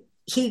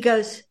 He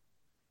goes,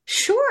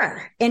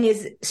 sure. And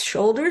his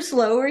shoulders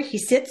lower. He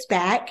sits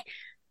back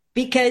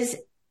because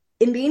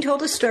in being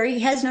told a story,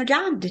 he has no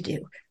job to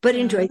do, but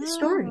enjoy the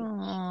story.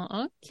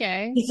 Oh,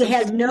 okay. He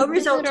has no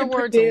result to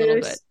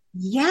produce.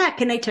 Yeah.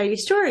 Can I tell you a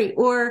story?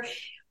 Or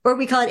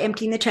we call it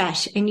emptying the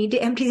trash. I need to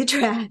empty the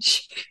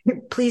trash.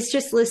 Please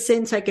just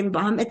listen so I can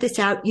vomit this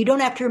out. You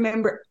don't have to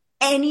remember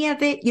any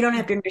of it. You don't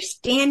have to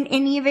understand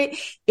any of it.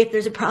 If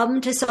there's a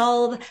problem to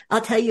solve, I'll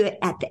tell you it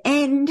at the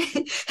end.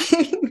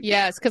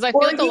 Yes. Cause I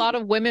feel like a lot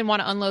of women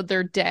want to unload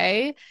their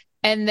day.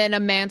 And then a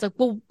man's like,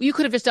 well, you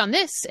could have just done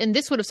this and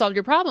this would have solved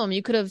your problem.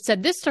 You could have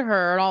said this to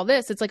her and all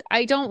this. It's like,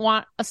 I don't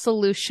want a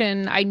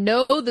solution. I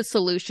know the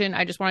solution.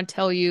 I just want to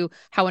tell you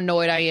how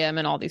annoyed I am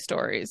in all these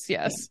stories.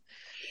 Yes. Yeah.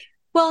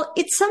 Well,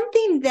 it's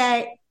something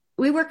that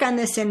we work on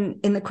this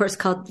in the course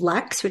called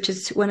Lux, which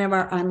is one of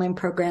our online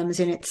programs.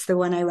 And it's the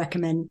one I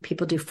recommend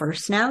people do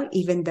first now,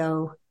 even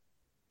though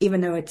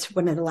it's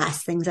one of the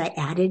last things I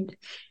added.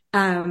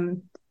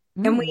 And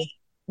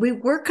we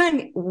work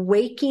on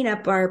waking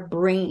up our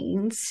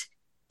brains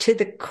to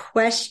the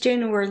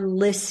question we're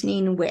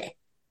listening with,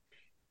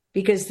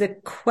 because the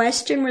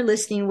question we're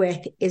listening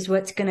with is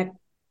what's going to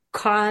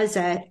cause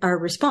our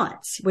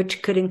response,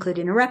 which could include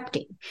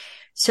interrupting.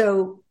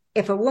 So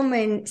if a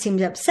woman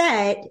seems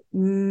upset,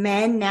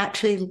 men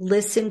naturally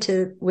listen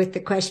with the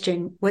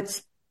question,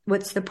 what's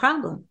the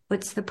problem?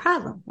 What's the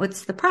problem?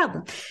 What's the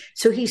problem?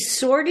 So he's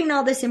sorting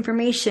all this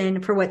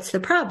information for what's the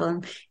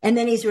problem. And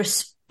then he's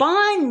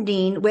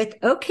responding with,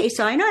 okay,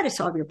 so I know how to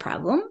solve your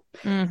problem,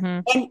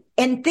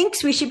 and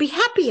thinks we should be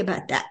happy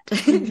about that.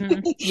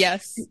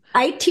 Yes.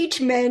 I teach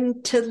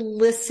men to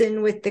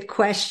listen with the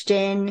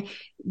question,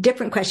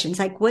 different questions,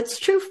 like what's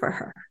true for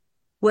her?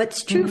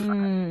 What's true for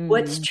her?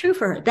 What's true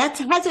for her? That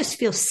has us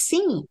feel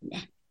seen,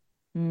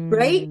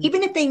 right?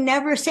 Even if they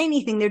never say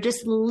anything, they're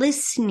just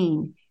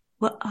listening.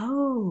 Well,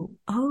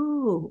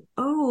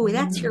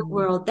 that's your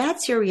world.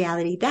 That's your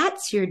reality.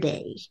 That's your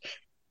day.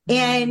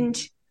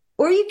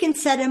 Or you can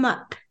set him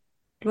up.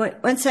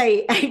 Once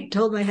I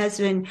told my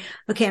husband,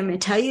 okay, I'm going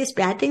to tell you this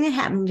bad thing that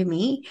happened to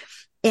me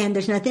and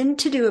there's nothing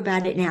to do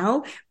about it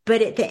now.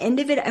 But at the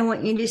end of it, I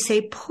want you to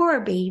say,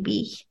 poor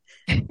baby.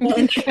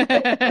 And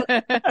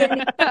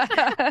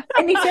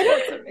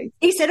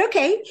he said,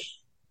 okay.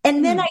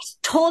 And then I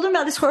told him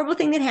about this horrible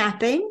thing that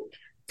happened,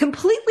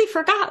 completely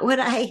forgot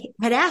what I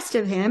had asked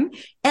of him.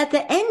 At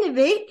the end of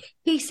it,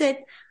 he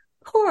said,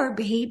 poor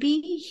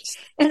baby.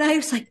 And I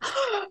was like,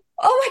 oh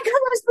my God,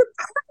 I was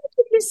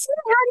you said,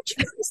 how did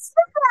you say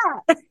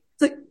that?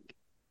 It's like,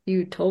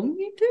 you told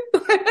me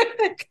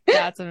to.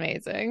 That's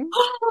amazing.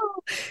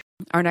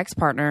 Our next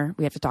partner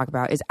we have to talk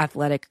about is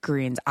Athletic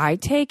Greens. I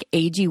take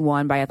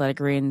AG1 by Athletic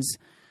Greens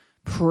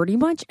pretty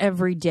much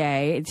every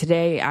day.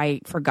 Today I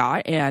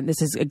forgot, and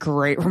this is a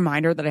great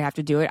reminder that I have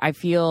to do it. I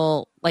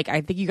feel like, I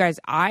think you guys,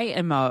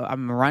 I'm a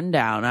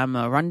rundown. I'm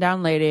a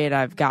rundown lady, and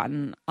I've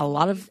gotten a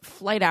lot of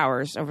flight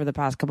hours over the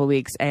past couple of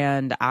weeks,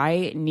 and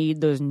I need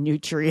those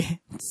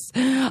nutrients.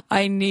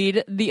 I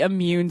need the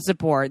immune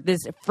support.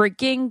 This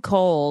freaking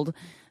cold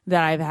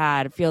that I've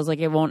had feels like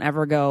it won't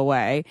ever go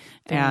away.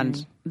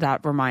 And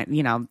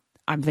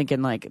I'm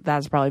thinking like,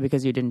 that's probably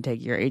because you didn't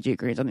take your AG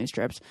greens on these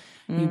trips.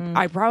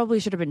 I probably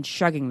should have been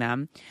chugging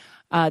them.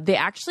 They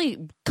actually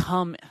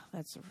come,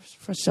 that's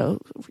so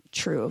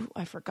true.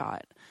 I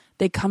forgot.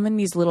 They come in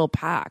these little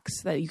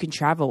packs that you can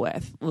travel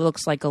with. It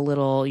looks like a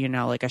little,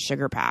 like a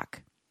sugar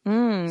pack.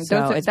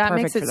 That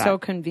makes it so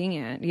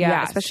convenient.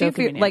 Yeah, especially if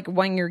you like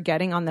when you're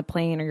getting on the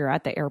plane or you're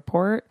at the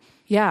airport.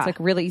 Yeah, it's like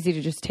really easy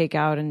to just take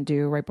out and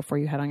do right before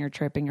you head on your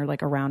trip, and you're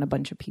like around a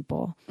bunch of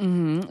people.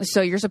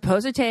 So you're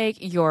supposed to take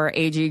your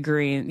AG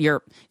green.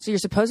 You're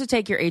supposed to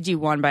take your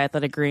AG1 by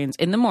Athletic Greens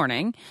in the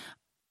morning.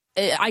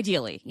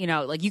 Ideally,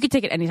 like you could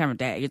take it any time of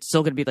day. It's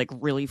still going to be like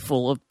really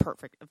full of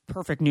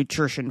perfect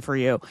nutrition for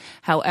you.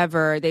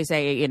 However, they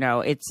say,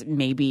 it's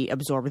maybe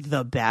absorbed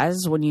the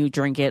best when you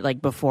drink it like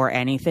before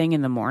anything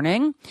in the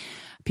morning.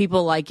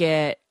 People like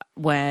it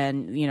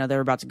when,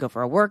 they're about to go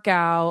for a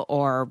workout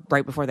or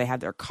right before they have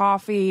their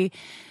coffee,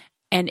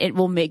 and it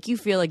will make you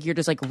feel like you're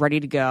just like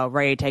ready to go,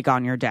 ready to take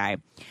on your day.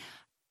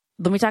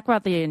 Let me talk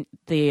about the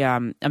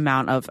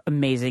amount of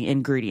amazing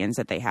ingredients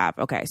that they have.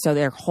 Okay, so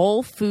they're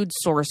whole food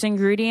source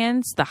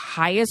ingredients, the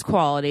highest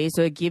quality.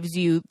 So it gives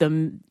you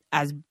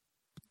as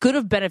good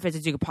of benefits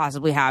as you could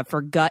possibly have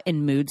for gut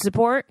and mood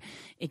support.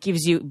 It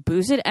gives you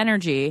boosted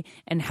energy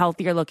and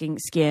healthier looking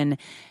skin,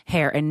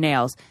 hair, and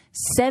nails.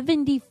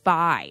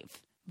 75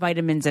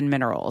 vitamins and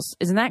minerals.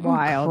 Isn't that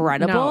wild?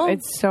 Incredible? No,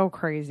 it's so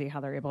crazy how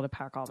they're able to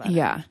pack all that.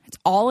 Yeah, it's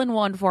all in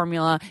one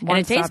formula, and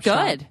it tastes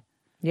good.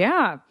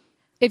 Yeah.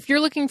 If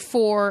you're looking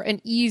for an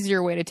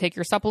easier way to take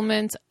your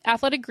supplements,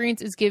 Athletic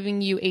Greens is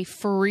giving you a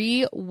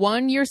free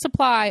 1-year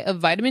supply of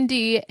vitamin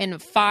D and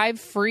 5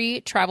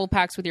 free travel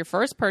packs with your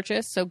first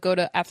purchase. So go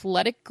to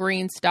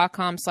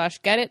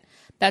athleticgreens.com/get it.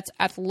 That's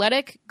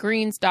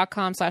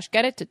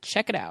athleticgreens.com/get it to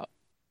check it out.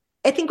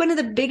 I think one of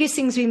the biggest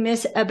things we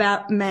miss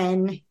about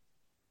men,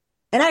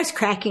 and I was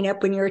cracking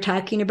up when you were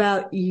talking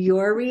about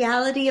your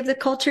reality of the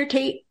culture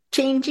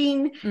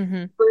changing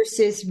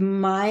versus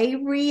my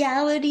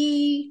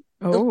reality.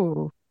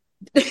 Oh,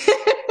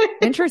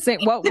 interesting.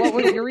 What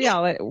was your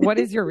reality? What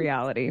is your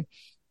reality?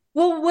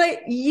 Well, what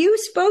you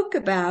spoke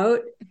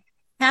about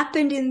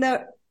happened in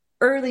the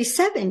early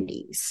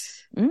 70s.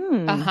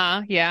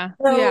 Yeah.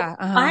 So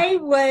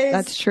yeah.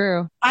 That's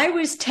true. I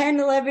was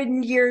 10,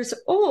 11 years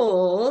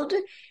old,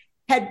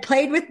 had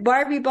played with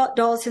Barbie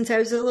dolls since I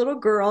was a little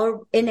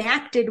girl,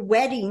 enacted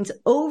weddings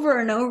over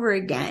and over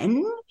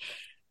again.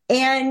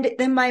 And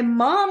then my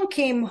mom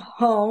came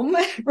home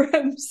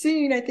from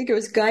seeing, I think it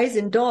was Guys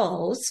and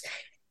Dolls,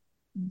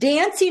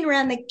 dancing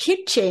around the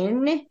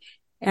kitchen.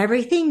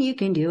 Everything you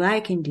can do, I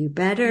can do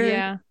better.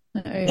 Yeah.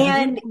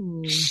 And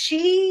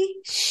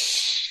she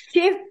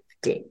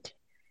shifted.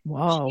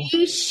 Wow.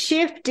 She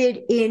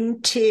shifted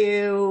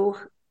into,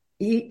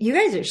 you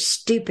guys are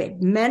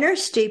stupid. Men are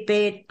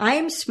stupid.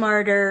 I'm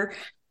smarter.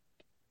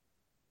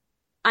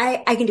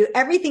 I can do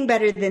everything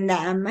better than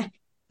them.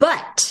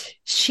 But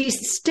she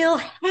still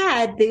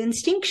had the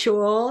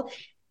instinctual,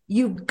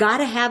 you've got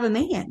to have a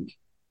man.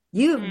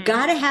 You've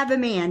got to have a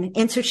man.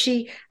 And so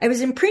I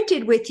was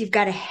imprinted with, you've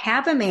got to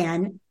have a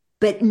man,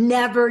 but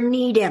never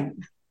need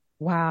him.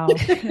 Wow.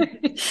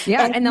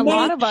 Yeah. and a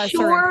lot of us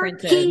are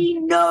imprinted. He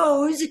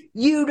knows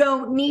you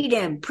don't need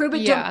him. Prove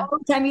it to him all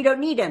the time you don't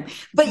need him.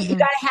 But you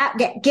got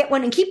to get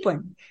one and keep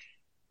one.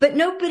 But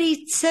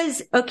nobody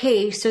says,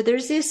 okay, so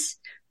there's this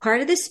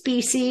part of the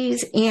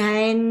species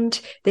and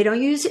they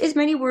don't use as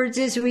many words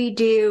as we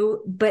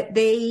do, but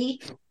they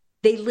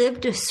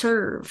live to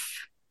serve.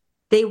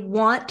 They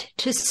want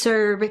to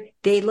serve.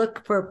 They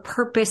look for a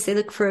purpose. They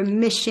look for a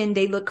mission.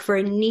 They look for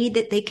a need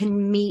that they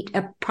can meet,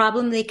 a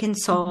problem they can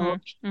solve.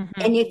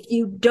 And if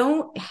you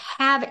don't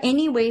have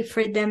any way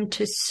for them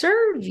to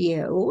serve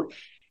you,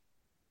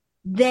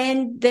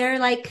 then they're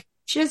like,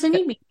 she doesn't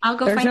need me. I'll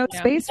go. There's no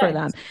space for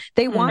them.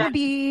 They want to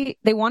be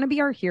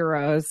our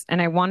heroes.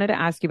 And I wanted to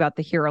ask you about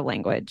the hero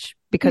language,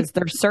 because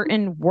there's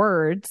certain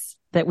words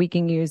that we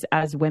can use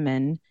as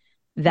women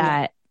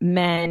that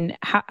men,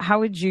 how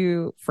would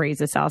you phrase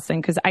this,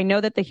 Alison? Because I know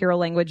that the hero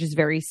language is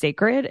very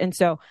sacred. And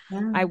so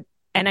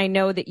I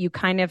know that you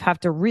kind of have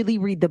to really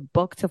read the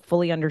book to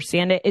fully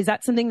understand it. Is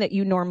that something that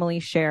you normally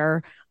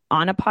share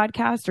on a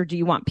podcast, or do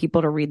you want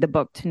people to read the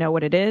book to know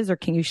what it is? Or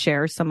can you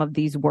share some of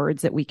these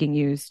words that we can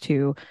use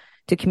to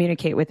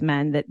communicate with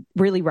men that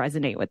really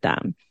resonate with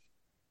them?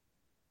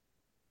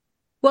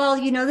 Well,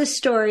 you know the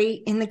story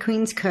in the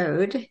Queen's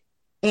Code,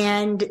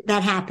 and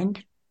that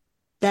happened.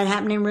 That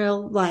happened in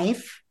real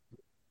life.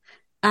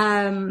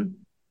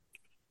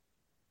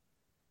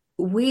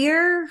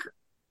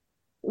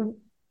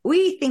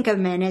 We think of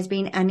men as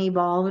being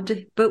unevolved,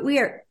 but we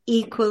are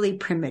equally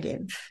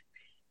primitive,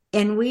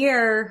 and we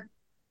are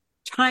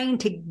trying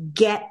to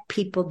get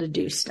people to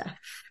do stuff.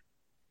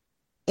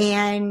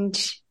 And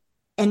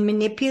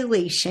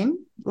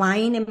manipulation,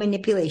 lying and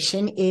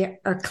manipulation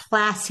are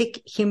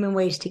classic human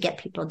ways to get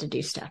people to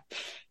do stuff.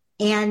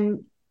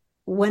 And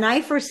when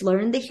I first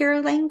learned the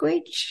hero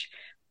language,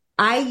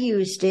 I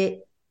used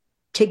it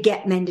to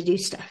get men to do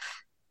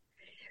stuff.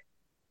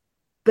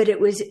 but it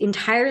was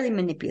entirely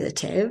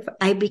manipulative.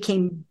 I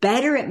became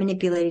better at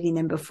manipulating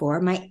than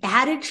before. My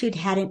attitude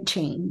hadn't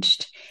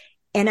changed.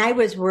 And I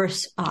was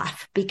worse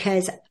off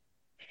because,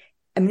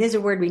 I mean, there's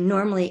a word we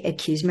normally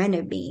accuse men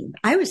of being.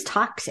 I was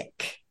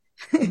toxic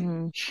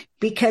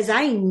because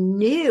I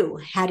knew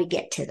how to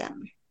get to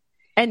them.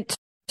 And to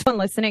anyone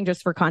listening,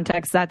 just for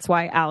context, that's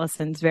why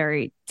Alison's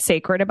very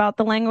sacred about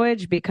the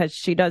language, because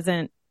she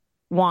doesn't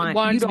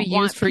want to be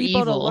used for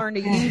people evil. to learn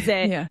to use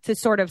it to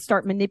sort of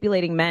start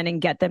manipulating men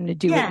and get them to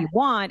do what you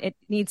want. It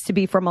needs to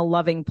be from a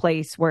loving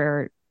place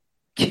where,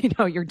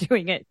 you're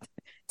doing it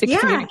to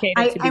communicate.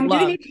 I'm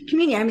doing it to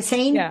communicate. I'm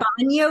saying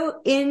baño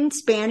in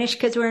Spanish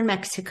because we're in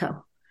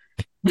Mexico.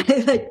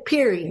 Like,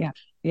 period.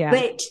 Yeah.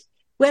 But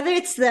whether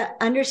it's the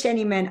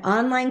Understanding Men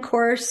online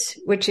course,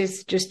 which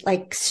is just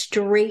like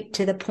straight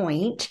to the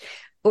point,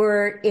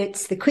 or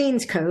it's the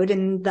Queen's Code,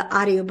 and the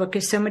audiobook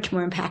is so much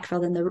more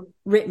impactful than the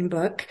written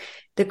book.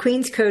 The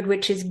Queen's Code,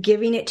 which is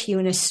giving it to you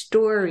in a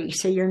story,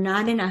 so you're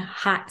not in a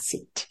hot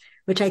seat,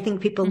 which I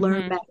think people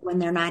learn better when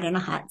they're not in a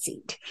hot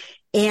seat.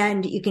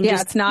 And you can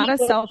just... it's not a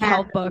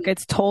self-help book.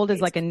 It's told as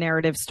like a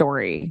narrative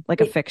story,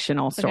 like a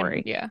fictional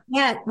story. Yeah.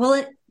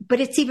 Well, but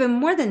it's even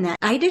more than that.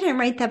 I didn't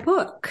write that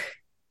book.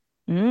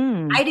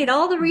 I did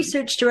all the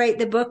research to write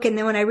the book. And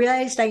then when I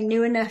realized I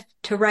knew enough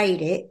to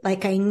write it,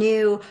 like I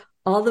knew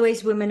all the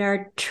ways women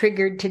are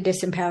triggered to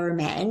disempower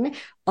men,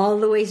 all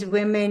the ways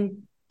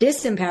women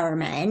disempower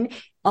men,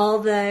 all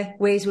the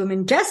ways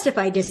women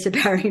justify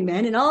disempowering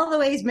men, and all the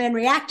ways men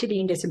react to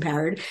being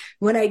disempowered.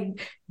 When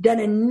I'd done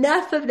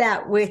enough of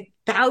that with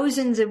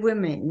thousands of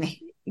women,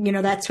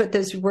 that's what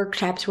those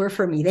workshops were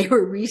for me. They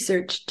were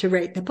research to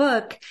write the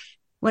book.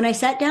 When I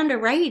sat down to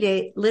write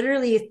it,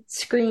 literally a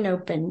screen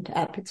opened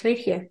up. It's right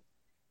here.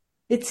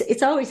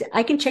 It's always,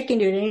 I can check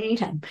into it at any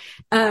time.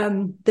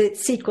 The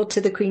sequel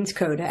to the Queen's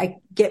Code, I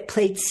get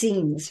played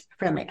scenes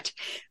from it.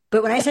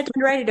 But when I sat down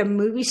to write it, a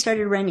movie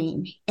started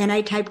running, and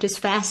I typed as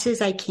fast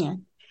as I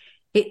can.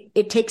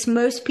 It takes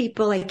most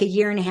people like a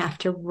year and a half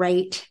to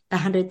write a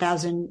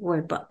 100,000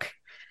 word book.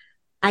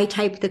 I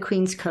typed the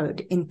Queen's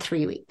Code in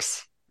 3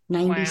 weeks.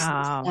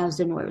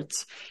 96,000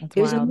 words.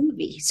 It was a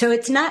movie. So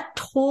it's not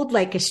told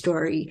like a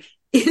story.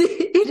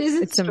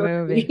 It's a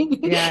movie.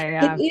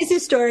 Yeah. It is a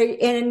story.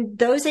 And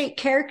those 8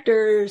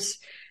 characters,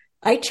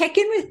 I check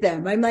in with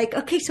them. I'm like,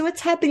 okay, so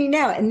what's happening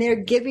now? And they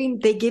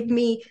give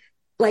me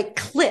like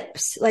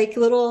clips, like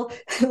little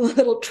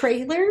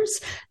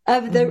trailers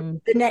of the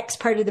next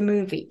part of the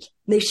movie.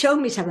 They show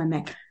me something. I'm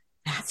like,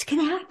 that's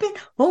going to happen?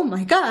 Oh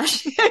my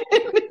gosh.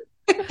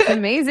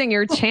 Amazing.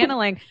 You're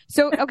channeling.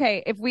 So,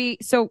 okay.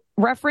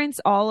 Reference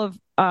all of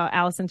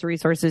Alison's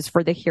resources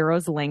for the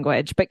hero's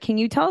language, but can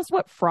you tell us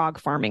what frog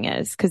farming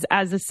is? Because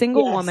as a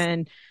single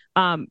woman,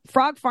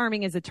 frog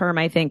farming is a term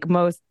I think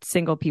most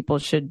single people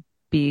should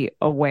be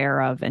aware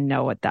of and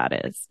know what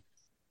that is.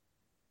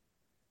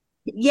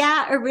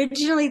 Yeah,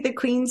 originally the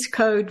Queen's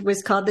Code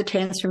was called The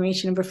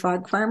Transformation of a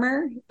Frog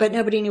Farmer, but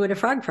nobody knew what a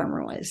frog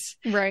farmer was.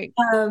 Right.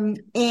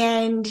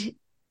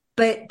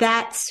 But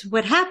that's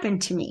what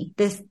happened to me.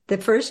 The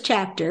first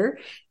chapter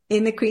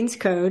in the Queen's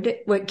Code,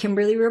 what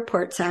Kimberly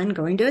reports on,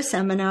 going to a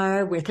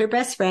seminar with her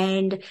best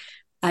friend.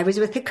 I was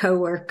with a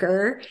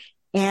coworker,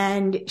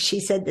 and she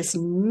said this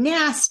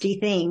nasty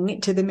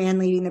thing to the man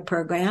leading the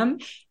program,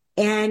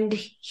 and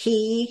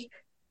he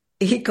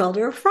called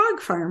her a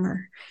frog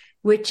farmer,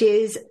 which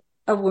is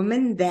a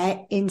woman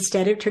that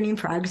instead of turning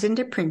frogs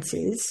into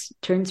princes,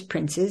 turns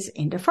princes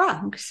into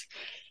frogs.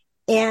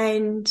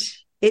 And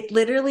it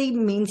literally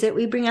means that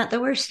we bring out the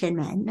worst in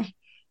men.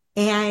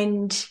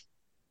 And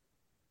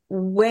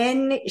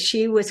when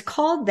she was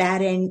called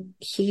that and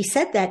he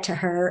said that to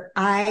her,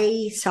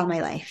 I saw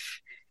my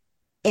life.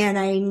 And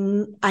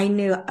I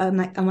knew, oh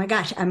my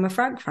gosh, I'm a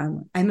frog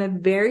farmer. I'm a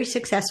very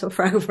successful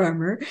frog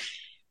farmer.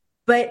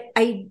 But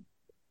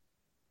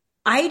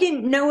I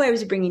didn't know I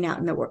was bringing out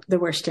in the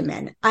worst in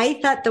men. I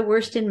thought the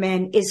worst in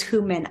men is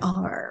who men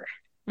are.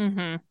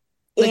 Mm-hmm.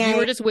 Like you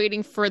were just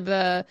waiting for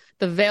the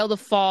veil to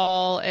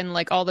fall and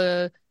like all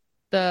the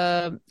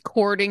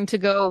courting to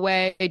go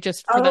away,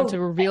 just for them to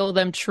reveal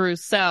them true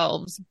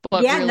selves.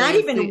 But really, not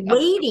even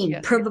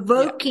waiting,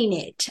 provoking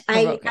it.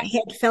 I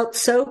had felt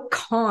so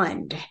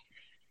conned,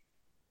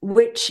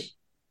 which,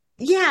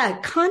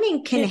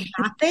 conning can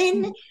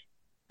happen,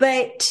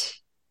 but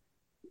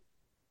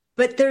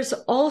there's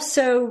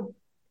also,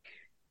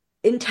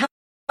 until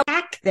I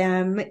back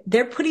them,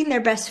 they're putting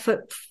their best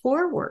foot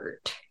forward.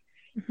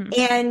 Mm-hmm.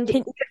 And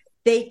if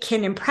they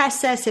can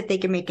impress us, if they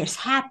can make us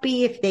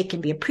happy, if they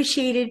can be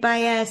appreciated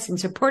by us and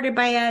supported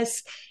by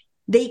us,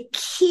 they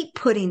keep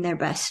putting their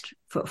best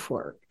foot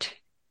forward.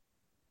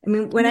 I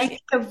mean, when I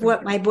think of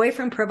what my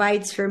boyfriend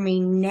provides for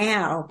me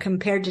now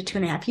compared to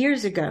 2.5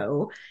 years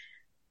ago,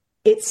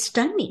 it's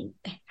stunning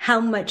how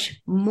much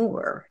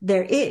more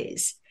there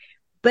is.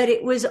 But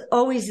it was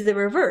always the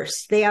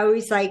reverse. They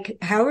always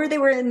however they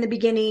were in the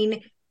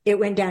beginning, it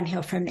went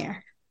downhill from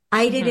there.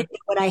 I didn't know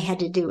what I had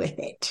to do with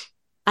it.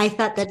 I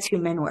thought that's who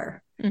men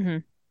were. Mm-hmm.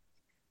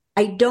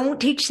 I don't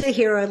teach the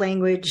hero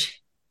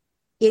language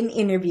in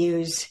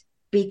interviews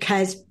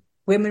because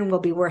women will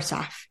be worse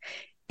off.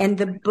 And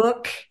the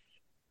book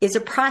is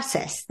a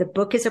process. The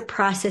book is a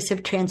process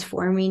of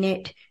transforming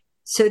it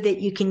so that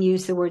you can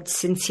use the words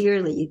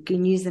sincerely. You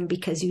can use them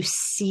because you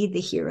see the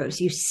heroes.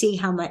 You see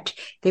how much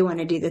they want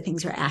to do the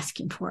things we're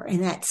asking for.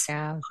 And that's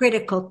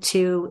critical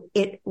to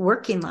it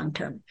working long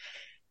term.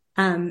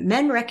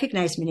 Men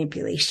recognize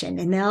manipulation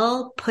and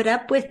they'll put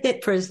up with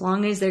it for as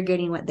long as they're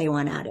getting what they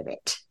want out of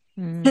it.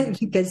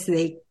 Because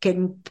they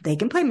can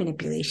play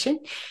manipulation.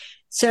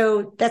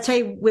 So that's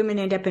why women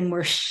end up in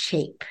worse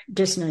shape,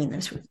 just knowing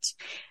those words.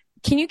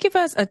 Can you give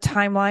us a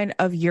timeline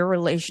of your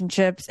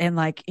relationships and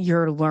like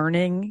your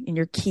learning and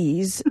your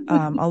keys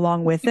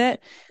along with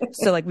it?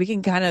 So like we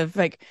can kind of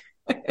like,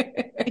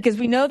 because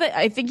we know that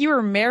I think you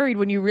were married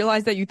when you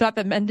realized that you thought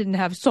that men didn't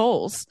have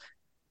souls.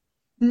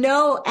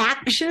 No,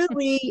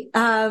 actually,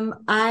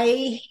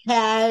 I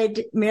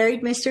had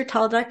married Mr.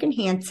 Tall, Dark, and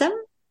Handsome.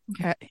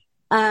 Okay.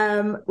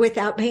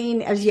 Without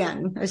paying, I was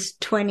young. I was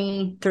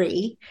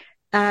 23.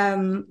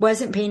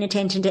 Wasn't paying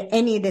attention to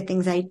any of the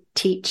things I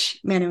teach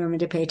men and women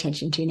to pay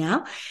attention to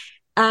now.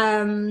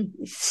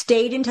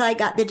 Stayed until I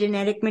got the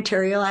genetic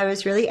material I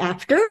was really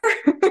after.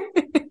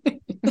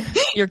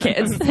 Your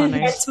kids.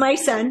 That's my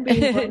son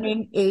being born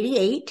in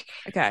 88.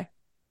 Okay.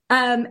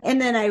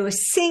 And then I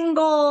was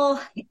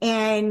single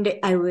and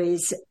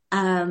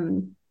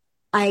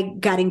I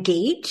got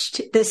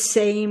engaged the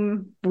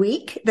same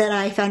week that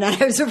I found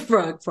out I was a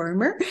frog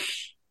farmer.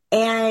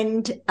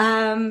 And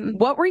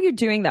what were you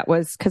doing that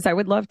was, because I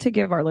would love to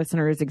give our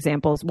listeners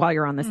examples while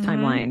you're on this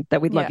timeline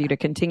that we'd love you to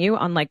continue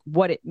on, like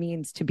what it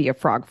means to be a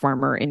frog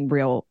farmer in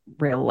real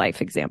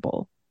life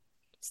example.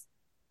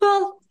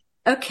 Well,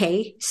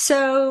 okay.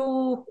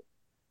 So,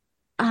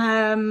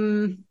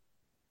 oh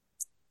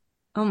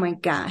my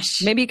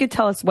gosh. Maybe you could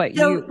tell us what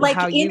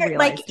how you realized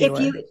like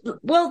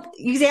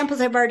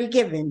examples I've already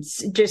given,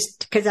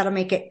 just because that'll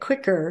make it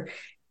quicker.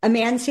 A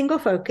man single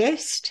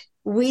focused.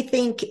 We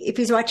think if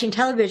he's watching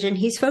television,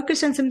 he's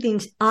focused on something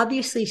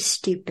obviously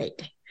stupid,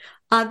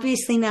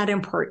 obviously not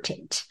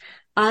important,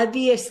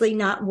 obviously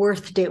not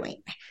worth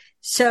doing.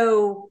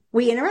 So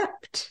we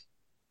interrupt.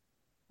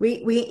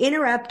 We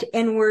interrupt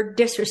and we're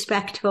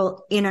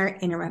disrespectful in our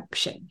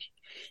interruption.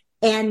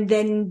 And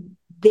then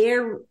they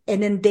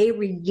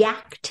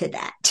react to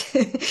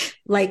that.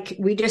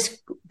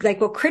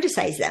 We'll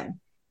criticize them.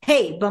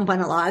 Hey, bump on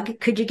a log.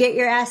 Could you get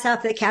your ass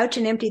off the couch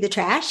and empty the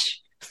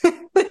trash?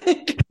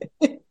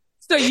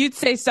 So you'd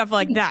say stuff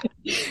like that.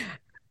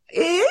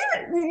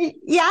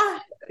 Yeah.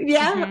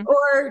 Mm-hmm.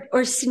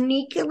 Or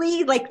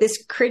sneakily, like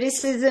this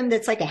criticism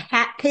that's like a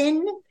hat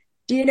pin,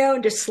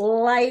 and to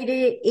slide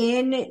it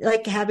in,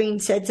 like having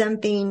said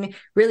something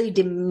really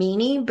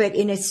demeaning, but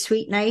in a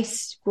sweet,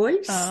 nice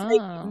voice.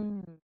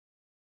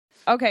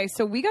 Okay,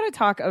 so we got to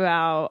talk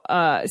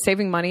about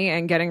saving money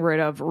and getting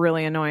rid of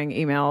really annoying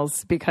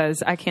emails,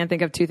 because I can't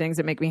think of two things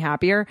that make me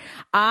happier.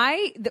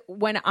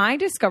 When I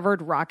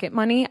discovered Rocket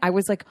Money, I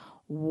was like,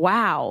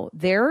 wow,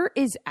 there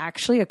is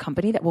actually a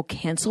company that will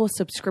cancel a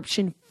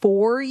subscription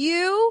for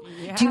you.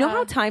 Yeah. Do you know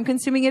how time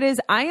consuming it is?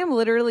 I am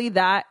literally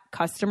that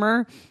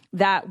customer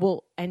that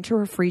will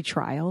enter a free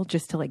trial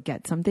just to like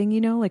get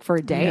something, like for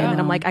a day. Yeah. And then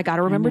I'm like, I got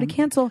to remember to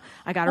cancel.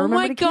 I got to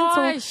remember to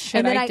cancel.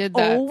 And then I did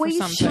that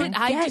always should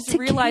I just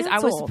realized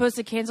cancel. I was supposed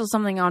to cancel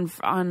something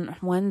on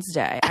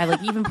Wednesday. I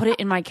like even put it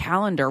in my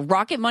calendar.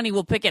 Rocket Money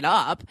will pick it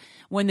up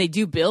when they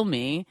do bill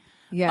me.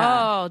 Yeah.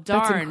 Oh,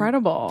 darn. That's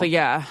incredible. But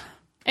yeah.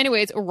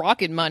 Anyways,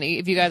 Rocket Money,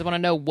 if you guys want to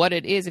know what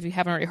it is, if you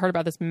haven't already heard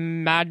about this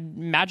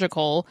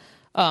magical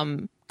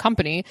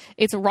company,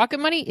 Rocket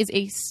Money is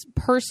a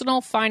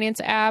personal finance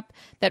app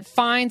that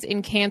finds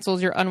and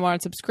cancels your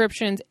unwanted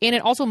subscriptions, and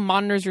it also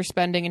monitors your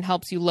spending and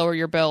helps you lower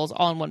your bills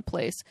all in one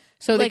place.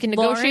 So they can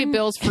negotiate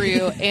bills for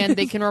you, and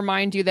they can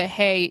remind you that,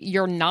 hey,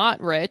 you're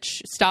not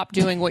rich. Stop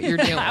doing what you're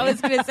doing. I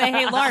was going to say,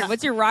 hey, Lauren,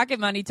 what's your Rocket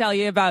Money tell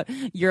you about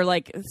your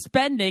like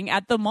spending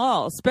at the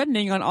mall,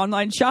 spending on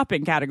online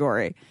shopping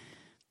category?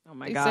 Oh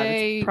my God.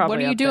 Say, what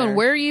are you doing? There.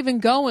 Where are you even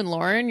going,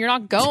 Lauren? You're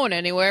not going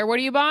anywhere. What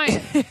are you buying?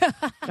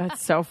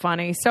 That's so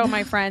funny. So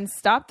my friends,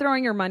 stop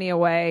throwing your money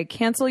away,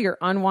 cancel your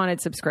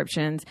unwanted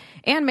subscriptions,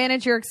 and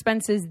manage your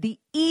expenses the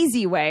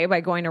easy way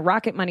by going to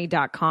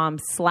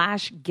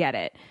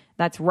rocketmoney.com/get-it.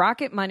 That's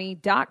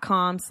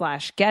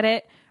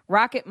rocketmoney.com/get-it.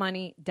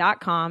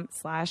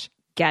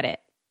 rocketmoney.com/get-it.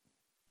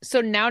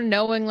 So now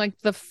knowing like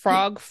the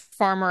frog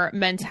farmer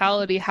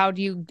mentality, how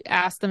do you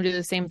ask them to do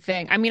the same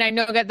thing? I mean, I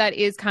know that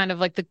is kind of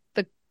like the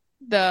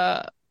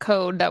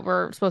code that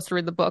we're supposed to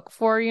read the book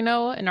for, and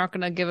aren't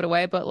going to give it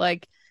away. But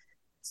like,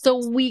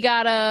 so we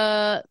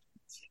gotta.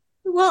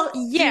 Well,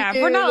 yeah,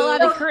 we're not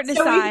allowed to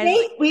criticize.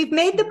 So we've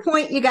made the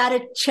point. You got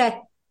to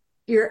check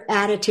your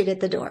attitude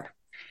at the door.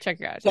 Check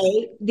your attitude.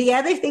 Okay. The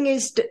other thing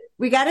is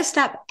we got to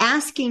stop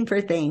asking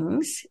for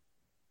things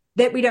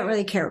that we don't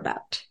really care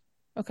about.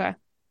 Okay.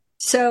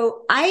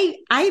 So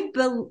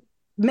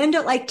men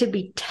don't like to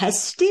be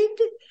tested,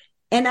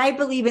 and I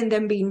believe in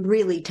them being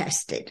really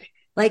tested.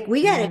 Like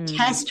we got to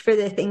test for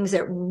the things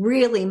that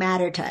really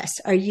matter to us.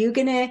 Are you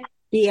going to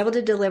be able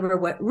to deliver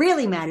what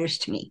really matters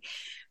to me?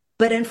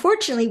 But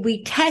unfortunately,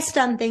 we test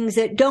on things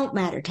that don't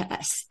matter to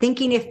us,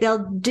 thinking if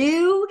they'll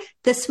do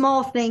the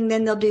small thing,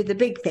 then they'll do the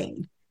big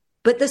thing.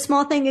 But the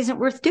small thing isn't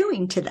worth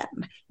doing to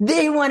them.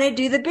 They want to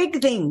do the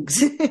big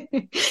things.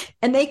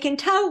 And they can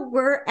tell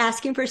we're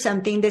asking for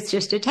something that's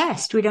just a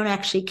test. We don't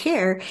actually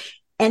care.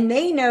 And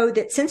they know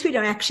that since we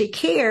don't actually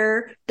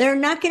care, they're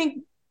not going to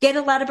get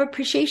a lot of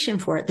appreciation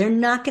for it. They're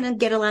not going to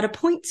get a lot of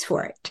points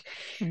for it.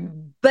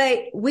 But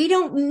we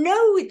don't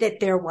know that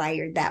they're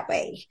wired that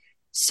way.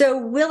 So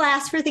we'll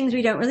ask for things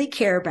we don't really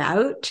care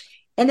about.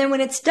 And then when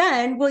it's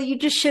done, well, you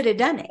just should have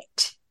done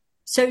it.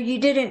 So you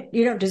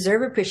don't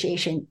deserve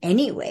appreciation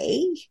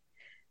anyway.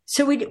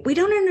 So we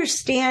don't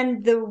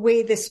understand the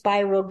way the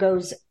spiral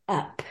goes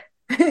up.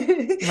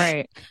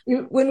 Right.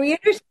 When we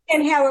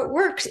understand how it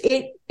works,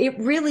 it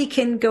really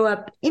can go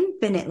up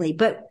infinitely,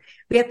 but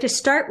we have to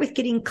start with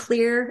getting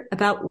clear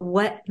about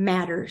what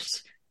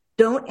matters.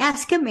 Don't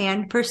ask a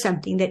man for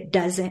something that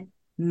doesn't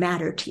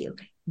matter to you.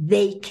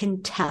 They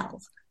can tell.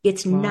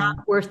 It's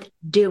not worth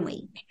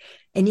doing.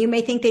 And you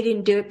may think they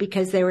didn't do it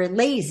because they were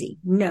lazy.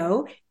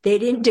 No, they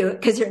didn't do it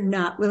because they're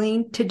not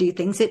willing to do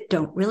things that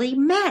don't really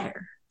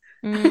matter.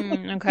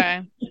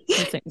 Okay.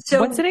 So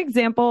what's an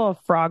example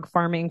of frog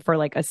farming for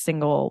like a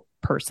single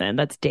person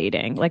that's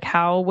dating? Like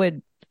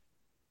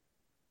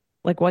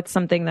what's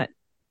something that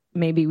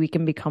maybe we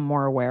can become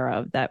more aware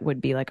of that would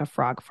be like a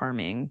frog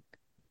farming?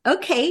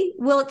 Okay.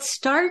 Well, it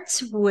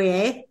starts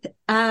with,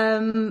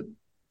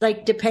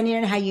 like depending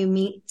on how you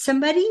meet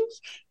somebody,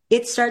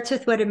 it starts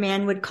with what a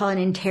man would call an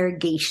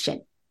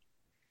interrogation.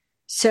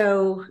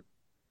 So,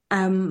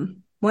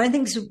 one of the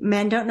things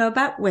men don't know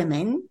about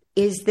women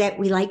is that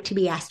we like to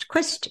be asked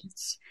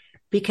questions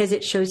because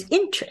it shows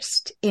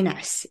interest in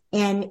us.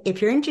 And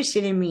if you're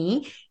interested in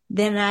me,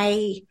 then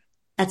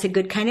that's a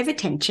good kind of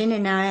attention.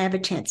 And now I have a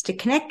chance to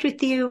connect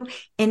with you,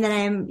 and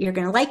then you're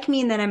going to like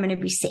me, and then I'm going to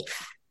be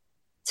safe.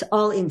 It's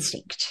all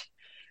instinct,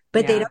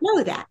 but they don't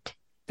know that.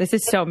 This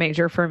is so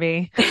major for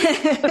me.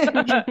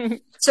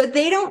 So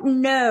they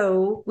don't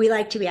know we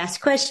like to be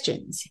asked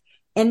questions,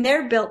 and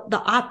they're built the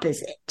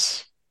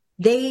opposite.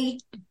 They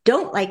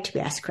don't like to be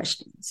asked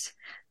questions.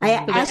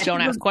 Don't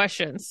ask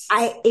questions.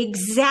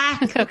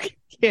 Exactly.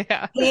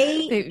 Yeah.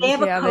 They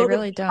have a code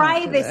of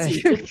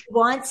privacy.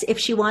 If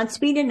she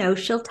wants me to know,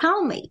 she'll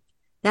tell me.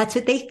 That's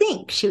what they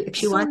think. If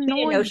she wants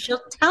me to know,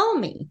 she'll tell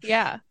me.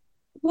 Yeah.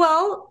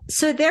 Well,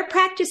 so they're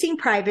practicing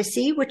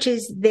privacy, which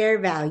is their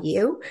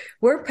value.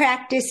 We're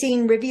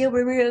practicing reveal,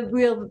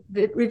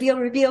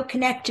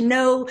 connect,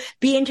 know,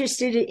 be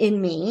interested in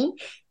me.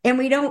 And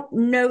we don't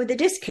know the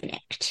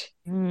disconnect.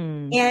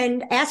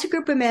 And I asked a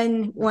group of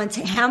men once,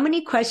 how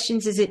many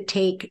questions does it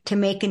take to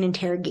make an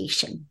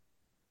interrogation?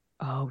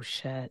 Oh,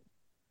 shit.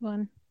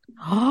 One.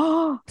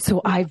 Oh,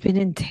 so I've been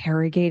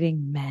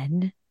interrogating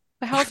men.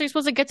 But how else are you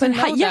supposed to get to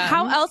know them?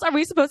 How else are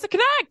we supposed to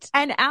connect?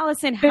 And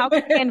Allison, how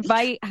can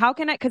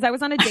I, because I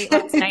was on a date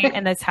last night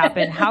and this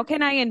happened. How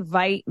can I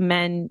invite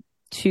men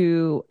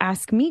to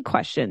ask me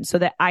questions so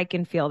that I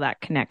can feel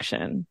that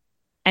connection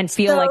and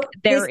feel like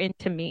they're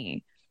into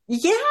me?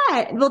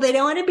 Yeah. Well, they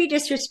don't want to be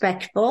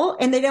disrespectful,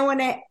 and they don't want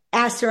to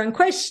ask the wrong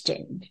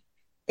question.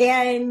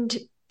 And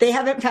they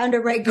haven't found a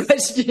right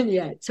question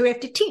yet. So we have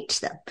to teach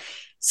them.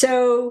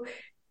 So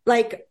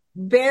like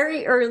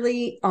very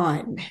early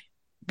on,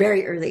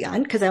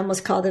 because I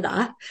almost called it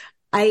off,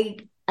 I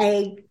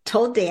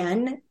told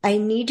Dan, I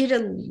need you to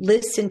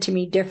listen to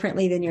me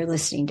differently than you're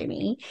listening to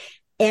me.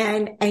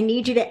 And I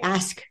need you to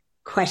ask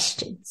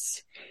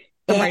questions.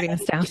 I'm writing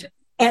this down.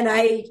 And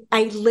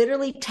I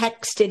literally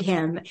texted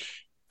him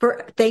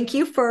thank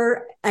you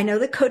for, I know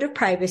the code of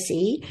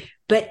privacy,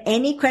 but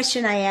any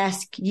question I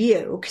ask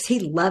you, because he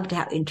loved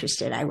how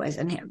interested I was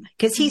in him,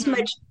 because he's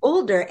much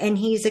older and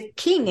he's a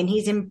king and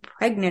he's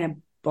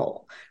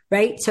impregnable,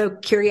 right? So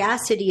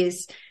curiosity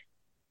is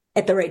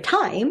at the right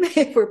time.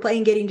 If we're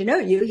playing getting to know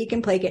you, he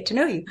can play get to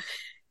know you.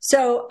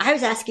 So I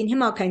was asking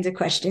him all kinds of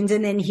questions,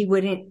 and then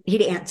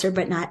he'd answer,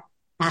 but not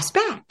ask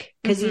back,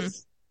 because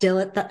he's still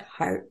at the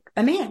heart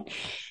a man.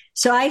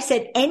 So I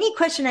said, any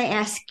question I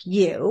ask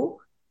you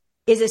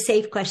is a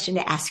safe question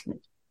to ask me.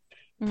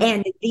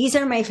 And these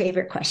are my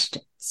favorite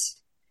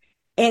questions.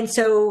 And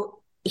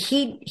so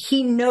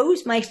he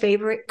knows my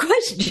favorite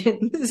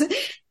questions.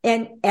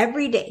 And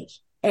every day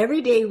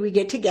we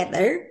get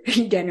together,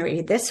 he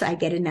generated this, so I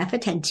get enough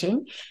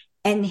attention.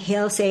 And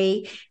he'll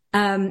say,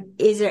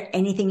 is there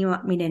anything you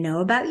want me to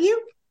know about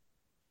you?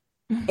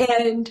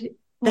 And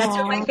that's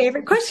one of my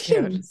favorite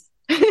questions.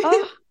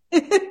 Oh.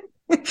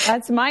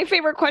 That's my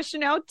favorite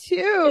question now too.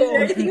 Is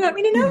there anything you want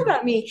me to know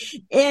about me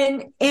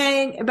and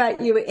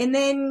about you?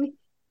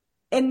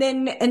 And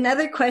then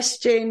another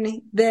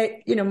question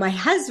that, my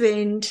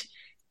husband,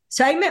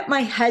 so I met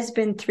my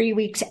husband 3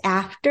 weeks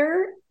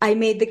after I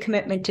made the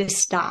commitment to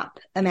stop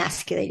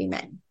emasculating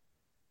men.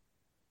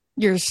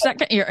 Your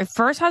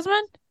first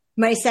husband?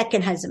 My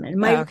second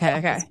husband.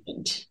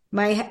 Husband.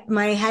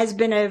 My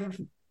husband of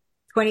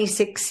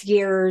 26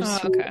 years.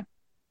 Oh, okay.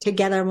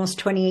 Together almost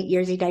 28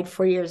 years. He died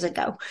 4 years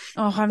ago.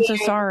 Oh, I'm so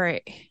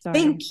sorry.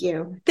 Thank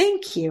you.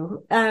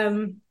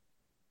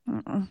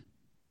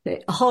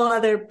 a whole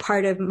other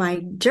part of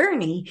my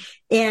journey.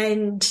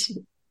 And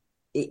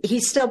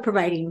he's still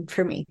providing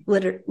for me.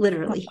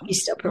 Literally,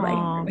 he's still providing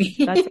for me.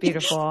 That's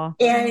beautiful.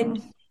 And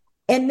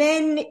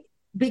then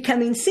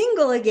becoming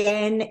single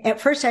again,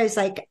 at first I was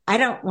like, I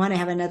don't want to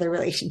have another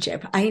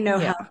relationship. I know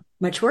how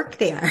much work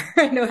they are.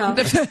 I know how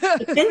much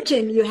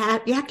attention you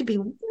have. You have to be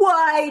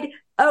wide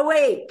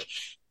awake.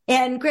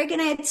 And Greg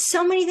and I had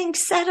so many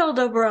things settled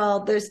over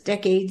all those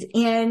decades.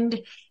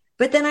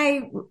 But then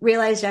I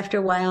realized after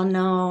a while,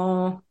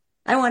 no,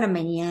 I want a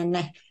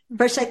man.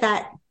 First I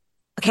thought,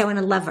 okay, I want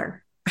a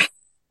lover.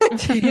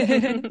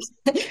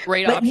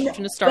 Great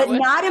option to start with.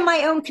 But not in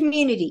my own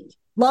community.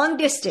 Long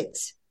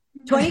distance.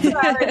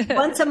 24 hours,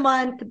 once a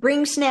month,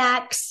 bring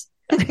snacks.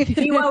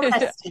 Be well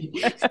rested.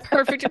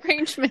 Perfect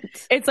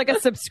arrangement. It's like a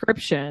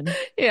subscription.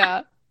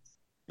 Yeah.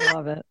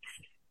 Love it.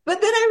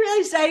 But then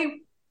I realized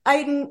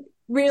I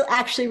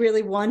actually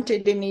really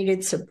wanted and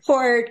needed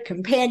support,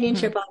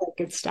 companionship, all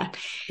that good stuff.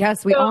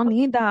 Yes, we all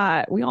need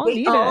that. We all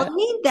need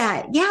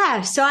that.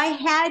 Yeah. So I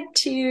had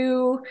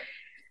to.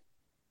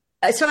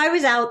 So I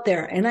was out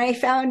there and I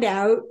found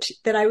out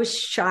that I was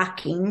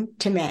shocking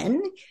to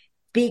men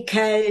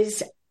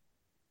because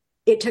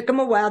it took them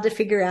a while to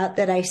figure out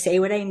that I say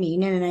what I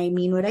mean and I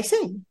mean what I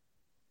say.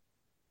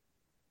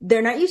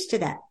 They're not used to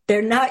that.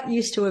 They're not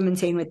used to women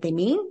saying what they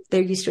mean.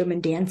 They're used to women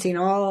dancing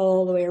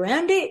all the way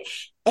around it.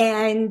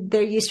 And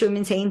they're used to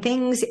women saying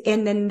things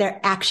and then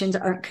their actions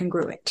aren't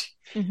congruent,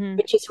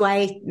 which is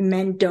why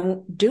men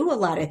don't do a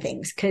lot of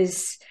things.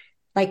 Because,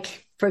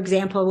 like, for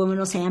example, a woman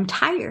will say, I'm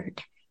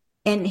tired.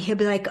 And he'll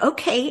be like,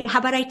 okay, how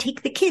about I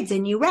take the kids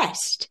and you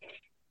rest?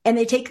 And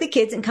they take the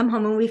kids and come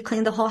home and we've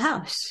cleaned the whole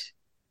house.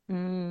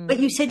 But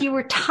you said you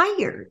were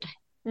tired.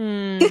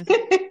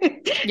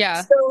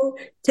 Yeah. So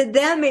to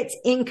them, it's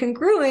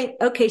incongruent.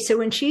 Okay, so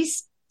when she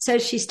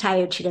says she's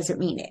tired, she doesn't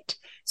mean it.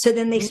 So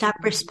then they stop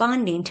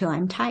responding to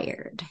I'm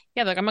tired.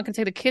 Yeah, like I'm not going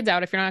to take the kids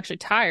out if you're not actually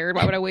tired.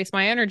 Why would I waste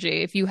my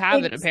energy if you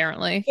have it,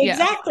 apparently?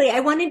 Exactly. Yeah. I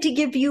wanted to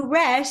give you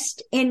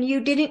rest and you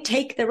didn't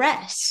take the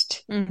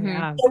rest.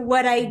 Yeah. So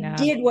what I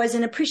did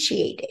wasn't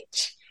appreciate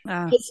it.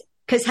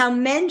 Because how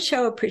men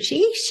show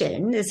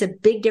appreciation is a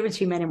big difference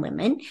between men and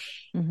women.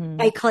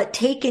 I call it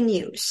take and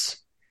use.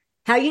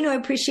 How you know I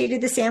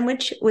appreciated the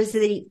sandwich was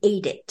that he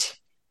ate it.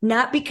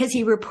 Not because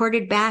he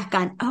reported back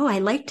on, oh, I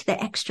liked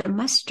the extra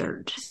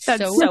mustard.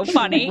 That's so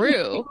funny.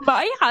 True.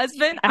 My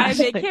husband, I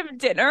make him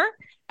dinner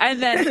and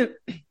then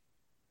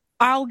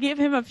I'll give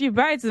him a few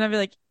bites and I'll be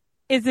like,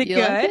 is it good?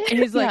 And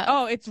he's like,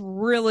 oh, it's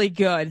really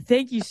good.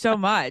 Thank you so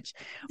much.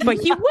 But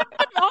he wouldn't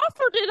have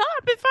offered it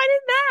up if I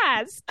didn't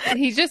ask.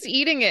 He's just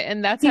eating it,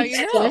 and that's how you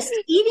know. Just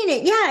eating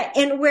it, yeah.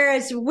 And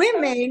whereas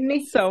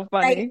women, so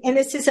funny. And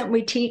this is something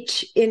we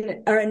teach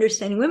in our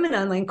Understanding Women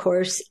online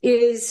course,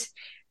 is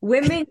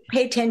women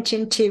pay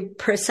attention to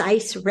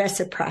precise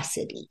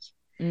reciprocity.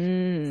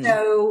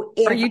 So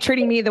are you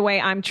treating me the way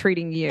I'm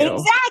treating you?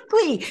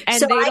 Exactly. And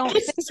so they don't.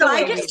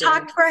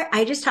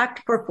 I just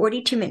talked for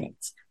 42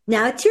 minutes.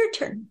 Now it's your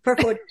turn for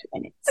 42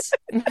 minutes.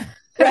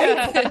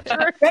 Right?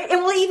 Right?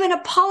 And we'll even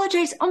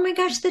apologize. Oh my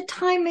gosh, the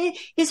time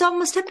is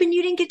almost up and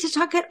you didn't get to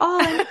talk at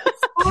all. I'm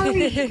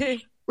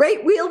sorry.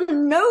 Right? We'll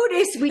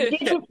notice we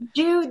didn't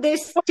do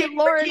this.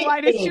 Lauren,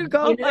 why did you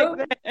go like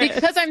that?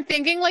 Because I'm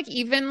thinking like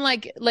even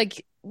like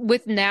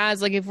with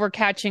Naz, like if we're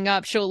catching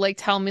up, she'll like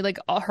tell me like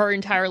her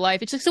entire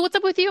life. It's like, so what's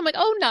up with you? I'm like,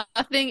 oh,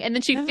 nothing. And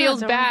then she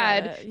feels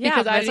bad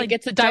because I didn't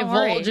get to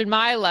divulge in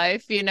my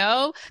life, you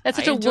know? That's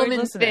such a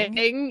woman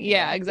thing.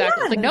 Yeah,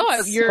 exactly. It's like, no,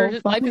 your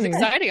life is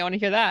exciting. I want to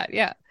hear that.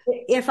 Yeah.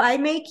 If I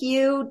make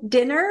you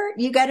dinner,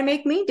 you got to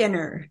make me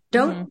dinner.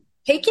 Don't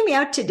taking me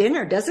out to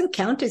dinner doesn't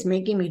count as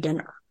making me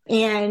dinner.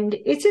 And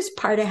it's just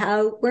part of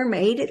how we're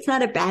made. It's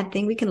not a bad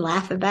thing. We can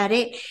laugh about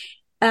it.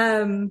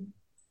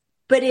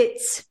 But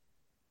it's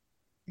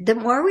the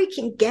more we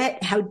can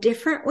get how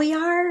different we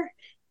are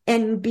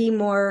and be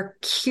more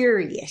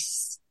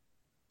curious.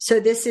 So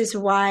this is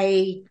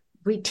why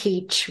we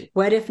teach,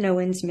 what if no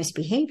one's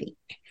misbehaving,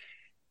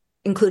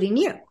 including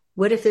you?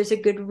 What if there's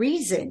a good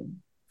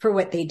reason for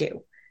what they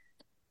do?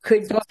 So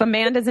if a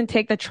man doesn't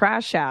take the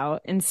trash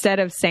out, instead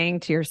of saying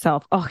to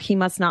yourself, oh, he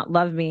must not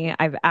love me,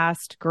 I've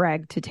asked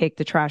Greg to take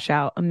the trash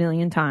out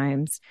 1,000,000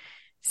 times,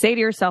 say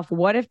to yourself,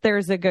 what if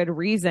there's a good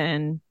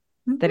reason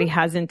that he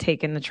hasn't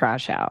taken the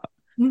trash out?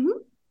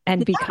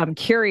 And become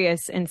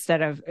curious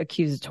instead of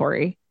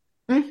accusatory.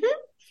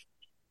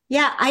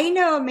 Yeah, I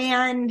know a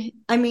man,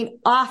 I mean,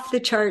 off the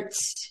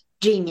charts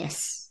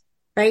genius,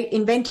 right?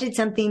 Invented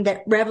something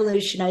that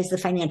revolutionized the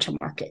financial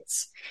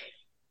markets.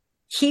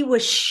 He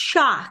was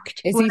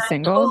shocked. Is he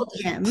single?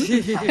 He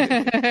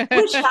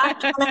was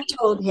shocked when I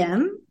told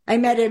him. I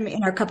met him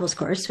in our couples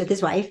course with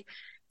his wife.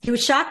 He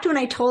was shocked when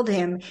I told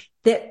him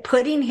that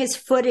putting his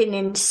foot in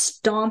and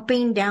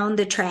stomping down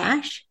the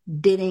trash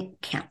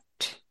didn't count.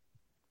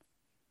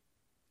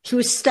 He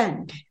was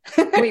stunned.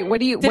 Wait, what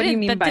do you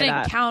mean by that?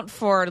 Didn't count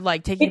for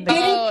like taking the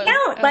didn't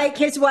count. Like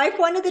his wife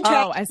wanted the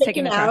trash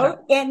taken out,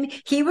 and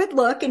he would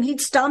look and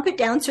he'd stomp it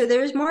down so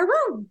there's more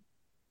room.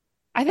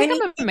 I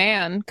think I'm a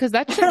man because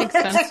that should make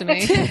sense to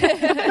me.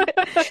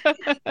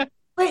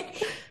 But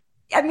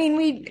I mean,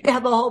 we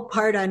have a whole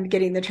part on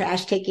getting the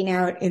trash taken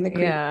out in the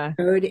creek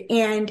road,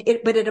 and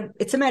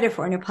it's a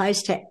metaphor and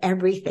applies to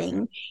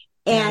everything.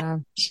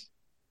 And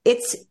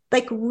it's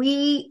like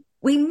we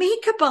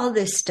make up all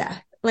this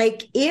stuff.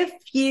 Like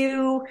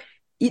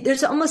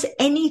there's almost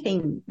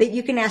anything that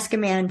you can ask a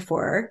man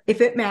for,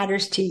 if it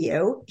matters to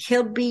you,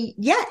 he'll be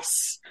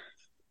yes.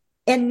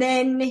 And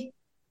then he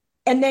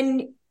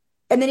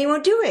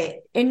won't do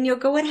it. And you'll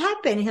go, what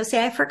happened? And he'll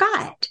say, I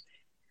forgot.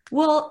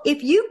 Well,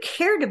 if you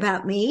cared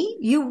about me,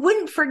 you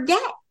wouldn't forget.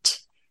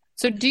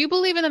 So do you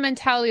believe in the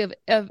mentality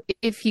of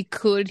if he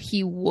could,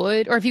 he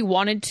would, or if he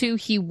wanted to,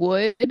 he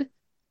would?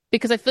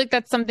 Because I feel like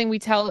that's something we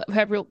tell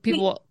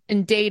people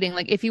in dating.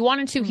 Like, if he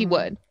wanted to, he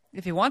would.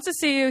 If he wants to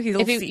see you,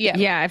 he'll see you.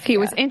 Yeah, if he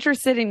was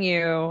interested in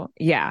you,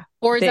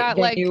 Or is that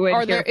like,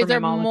 is there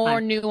more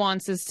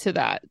nuances to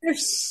that?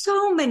 There's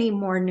so many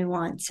more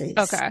nuances.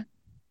 Okay.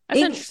 That's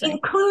interesting.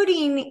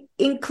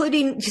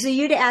 Including, so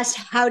you'd asked,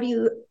 how do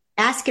you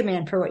ask a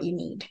man for what you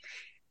need?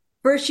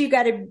 First, you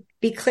got to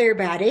be clear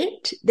about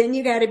it. Then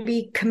you got to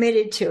be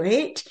committed to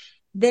it.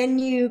 Then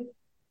you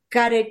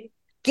got to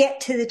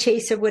get to the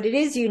chase of what it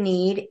is you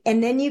need.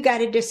 And then you got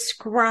to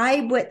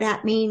describe what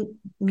that need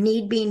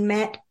being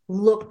met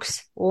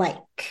looks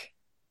like.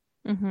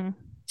 Mm-hmm.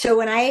 So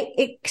when I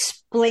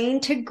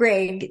explained to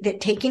Greg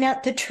that taking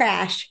out the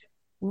trash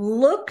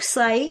looks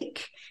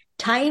like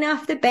tying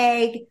off the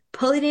bag,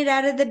 pulling it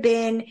out of the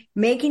bin,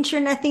 making sure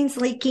nothing's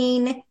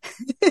leaking,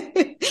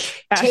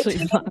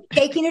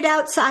 taking it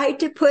outside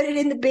to put it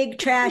in the big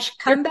trash,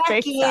 come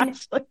back in,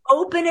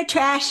 open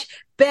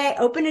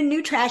a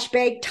new trash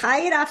bag,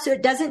 tie it off so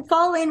it doesn't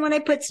fall in when I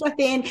put stuff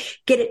in,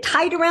 get it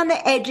tied around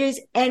the edges,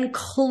 and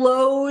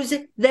close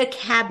the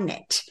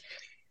cabinet.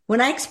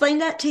 When I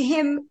explained that to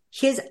him,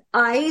 his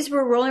eyes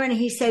were rolling and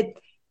he said,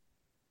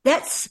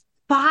 that's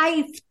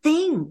 5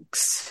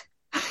 things.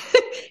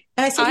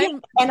 And I said,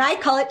 and I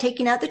call it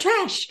taking out the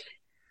trash.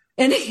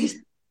 And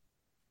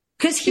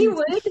because he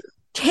would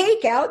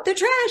take out the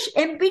trash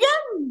and be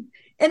done.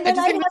 And then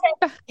I'd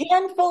have a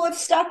handful of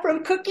stuff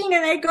from cooking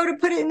and I'd go to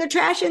put it in the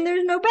trash and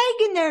there's no bag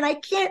in there and I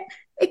can't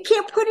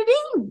put it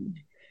in.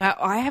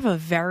 I have a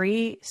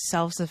very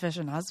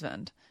self-sufficient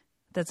husband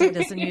that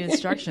doesn't need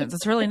instructions.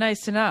 It's really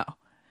nice to know.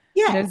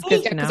 Yeah, it's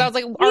good to know. Because I was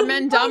like, are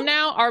men dumb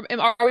now? Are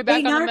we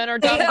back on the men are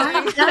dumb? They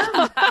aren't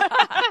dumb.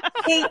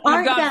 They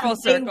aren't dumb.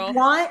 They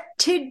want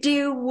to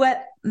do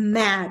what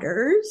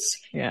matters.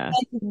 Yeah.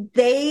 And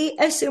they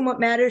assume what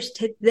matters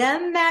to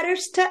them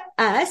matters to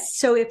us.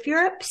 So if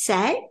you're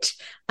upset,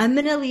 I'm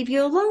going to leave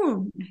you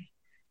alone.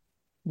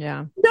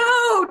 Yeah.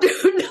 No,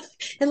 do not.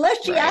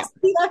 Unless she asks to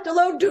be left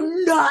alone,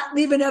 do not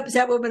leave an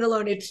upset woman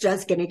alone. It's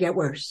just going to get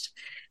worse.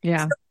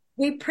 Yeah. So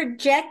we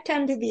project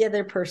onto the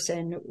other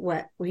person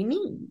what we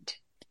need.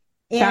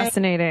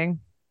 Fascinating.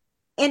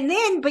 And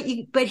then,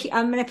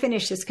 I'm going to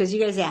finish this because you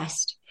guys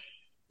asked.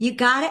 You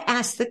got to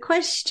ask the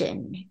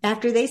question.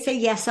 After they say,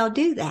 yes, I'll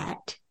do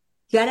that.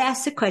 You got to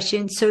ask the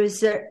question. So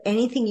is there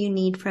anything you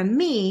need from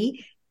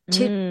me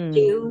to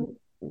do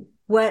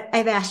what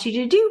I've asked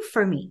you to do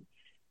for me?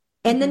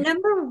 And the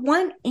number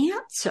one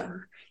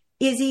answer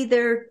is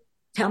either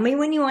tell me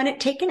when you want it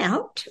taken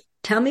out,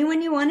 tell me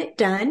when you want it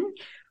done,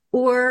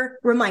 or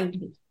remind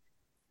me.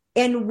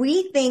 And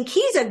we think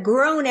he's a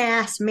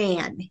grown-ass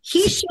man.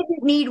 He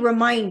shouldn't need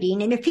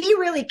reminding. And if he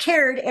really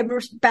cared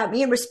about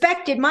me and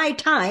respected my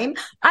time,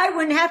 I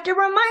wouldn't have to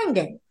remind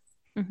him.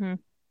 Mm-hmm.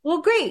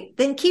 Well, great.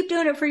 Then keep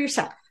doing it for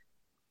yourself.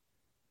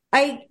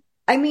 I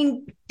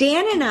mean,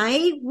 Dan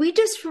and we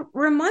just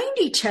remind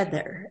each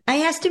other.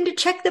 I asked him to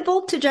check the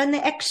voltage on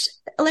the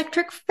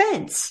electric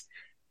fence.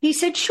 He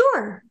said,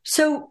 sure.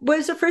 So what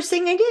was the first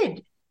thing I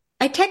did?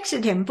 I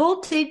texted him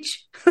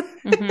voltage.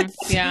 Mm-hmm.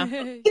 Yeah.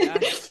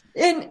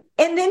 And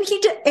then he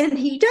does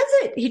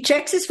it. He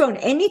checks his phone.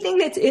 Anything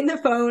that's in the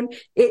phone,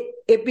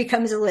 it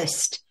becomes a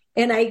list.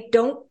 And I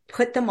don't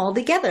put them all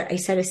together. I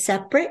set a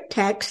separate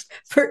text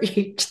for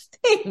each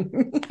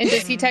thing. And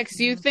does he text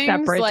you things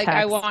Separate like, text.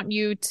 I want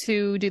you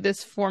to do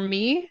this for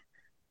me?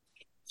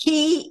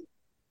 He'll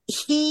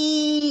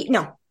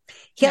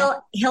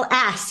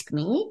ask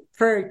me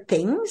for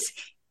things.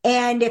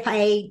 And if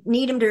I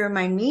need him to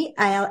remind me,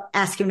 I'll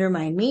ask him to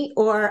remind me.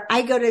 Or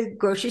I go to the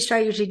grocery store.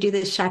 I usually do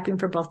this shopping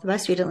for both of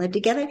us. We don't live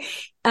together.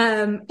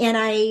 And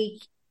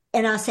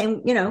I'll say,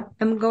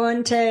 I'm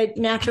going to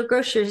Natural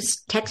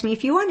Grocers. Text me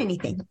if you want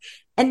anything.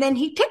 And then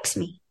he texts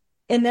me.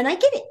 And then I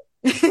get it.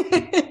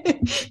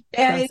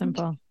 So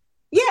simple.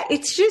 Yeah,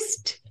 it's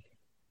just,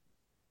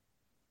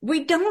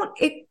 we don't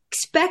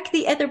expect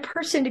the other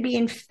person to be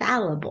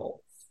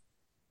infallible.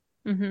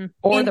 Mm-hmm.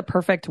 Or the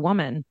perfect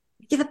woman.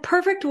 Yeah, the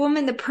perfect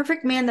woman, the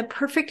perfect man, the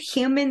perfect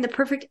human, the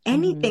perfect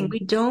anything. We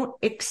don't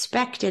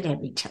expect it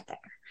of each other.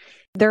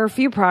 There are a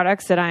few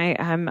products that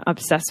I'm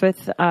obsessed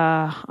with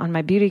on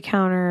my beauty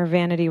counter,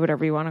 vanity,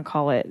 whatever you want to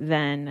call it,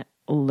 than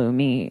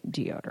Lumi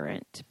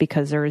deodorant,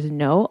 because there is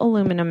no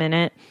aluminum in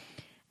it.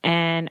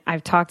 And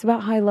I've talked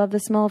about how I love the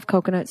smell of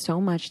coconut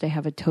so much. They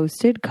have a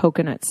toasted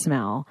coconut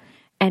smell.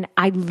 And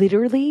I'm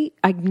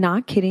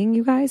not kidding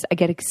you guys. I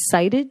get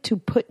excited to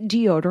put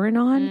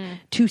deodorant on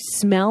to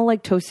smell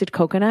like toasted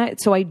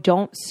coconut. So I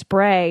don't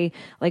spray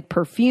like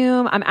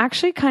perfume. I'm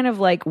actually kind of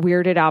like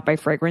weirded out by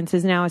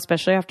fragrances now,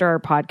 especially after our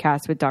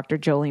podcast with Dr.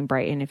 Jolene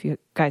Brighton. If you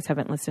guys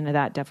haven't listened to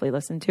that, definitely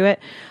listen to it.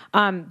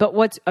 But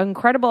what's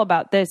incredible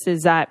about this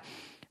is that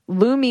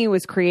Lumi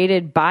was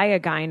created by a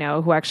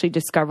gyno who actually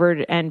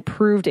discovered and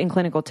proved in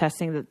clinical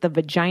testing that the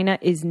vagina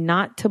is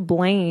not to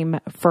blame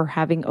for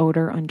having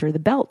odor under the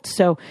belt.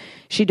 So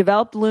she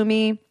developed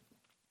Lumi.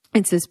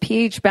 It's this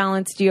pH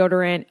balanced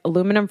deodorant,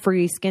 aluminum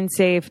free, skin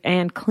safe,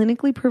 and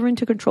clinically proven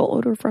to control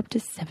odor for up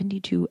to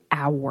 72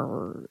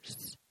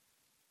 hours.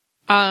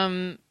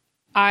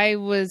 I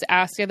was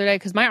asked the other day,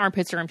 because my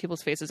armpits are in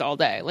people's faces all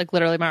day. Like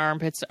literally my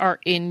armpits are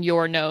in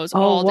your nose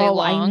all day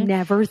long. I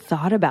never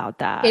thought about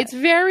that. It's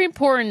very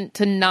important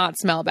to not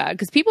smell bad,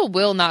 because people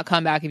will not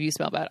come back if you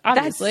smell bad,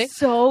 obviously. That's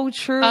so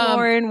true,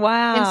 Lauren.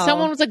 Wow. And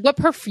someone was like, what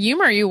perfume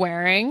are you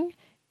wearing?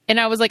 And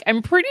I was like,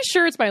 I'm pretty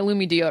sure it's my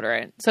Lumi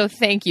deodorant. So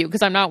thank you,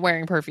 because I'm not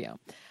wearing perfume.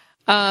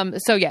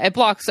 So yeah, it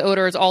blocks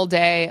odors all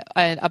day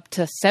and up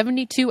to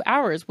 72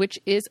 hours, which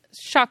is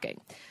shocking.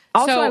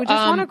 Also, I just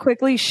want to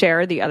quickly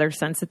share the other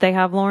scents that they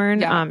have,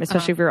 Lauren,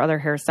 especially if you're other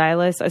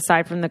hairstylists.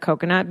 Aside from the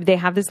coconut, they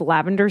have this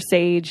lavender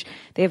sage.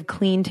 They have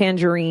clean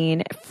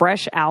tangerine,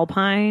 fresh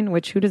alpine,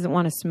 which who doesn't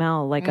want to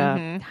smell like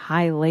a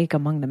high lake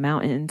among the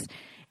mountains?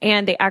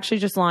 And they actually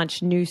just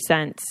launched new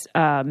scents,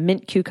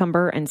 mint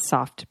cucumber and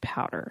soft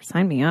powder.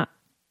 Sign me up.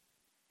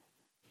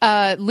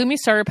 Lumi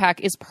Starter Pack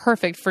is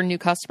perfect for new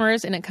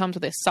customers, and it comes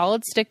with a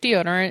solid stick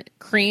deodorant,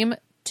 cream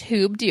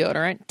tube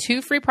deodorant,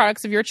 2 free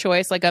products of your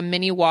choice like a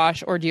mini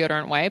wash or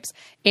deodorant wipes,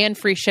 and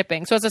free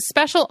shipping. So as a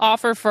special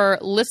offer for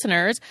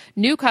listeners,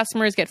 new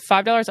customers get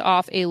 $5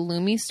 off a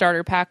Lumi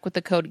starter pack with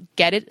the code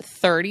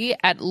GETIT30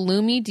 at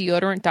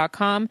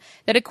LumiDeodorant.com.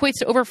 That equates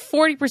to over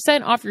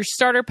 40% off your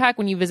starter pack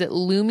when you visit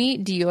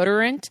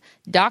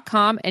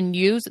LumiDeodorant.com and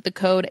use the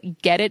code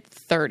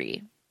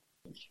GETIT30.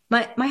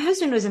 My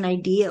husband was an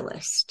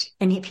idealist,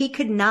 and if he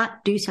could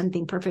not do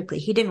something perfectly,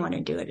 he didn't want to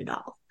do it at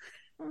all.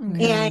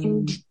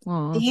 And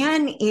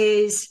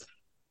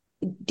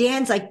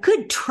Dan's like,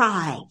 good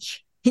try.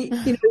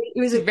 It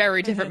was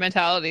very different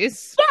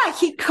mentalities. Yeah,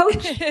 he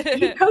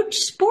coached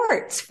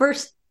sports for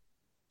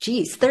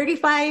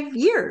 35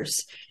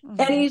 years.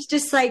 And he's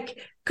just like,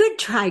 good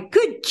try,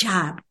 good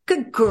job,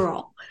 good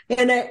girl.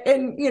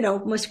 And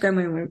most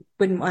grandma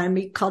wouldn't want to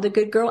be called a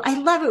good girl. I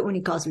love it when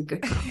he calls me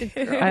good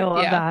girl. I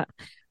love that.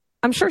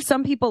 I'm sure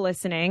some people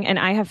listening, and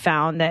I have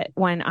found that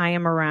when I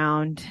am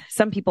around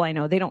some people I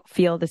know, they don't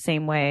feel the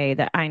same way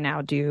that I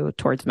now do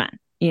towards men,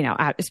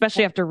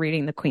 especially after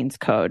reading the Queen's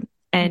Code.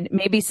 And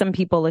maybe some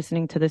people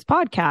listening to this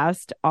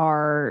podcast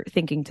are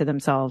thinking to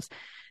themselves,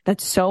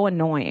 that's so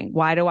annoying.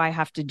 Why do I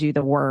have to do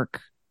the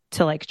work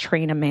to like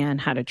train a man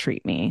how to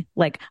treat me?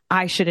 Like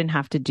I shouldn't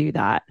have to do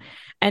that.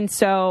 And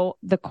so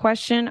the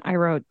question I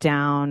wrote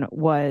down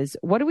was,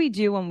 what do we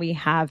do when we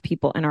have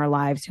people in our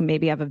lives who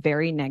maybe have a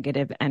very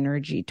negative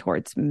energy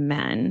towards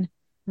men?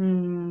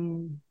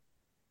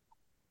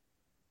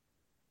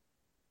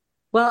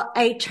 Well,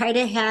 I try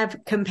to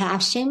have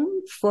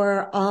compassion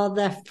for all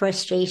the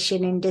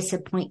frustration and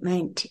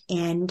disappointment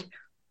and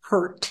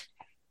hurt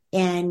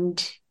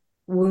and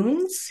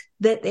wounds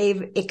that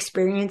they've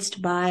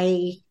experienced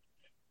by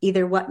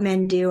either what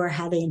men do or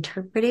how they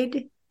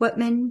interpreted what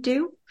men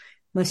do.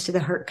 Most of the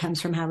hurt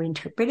comes from how we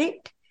interpret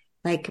it.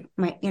 Like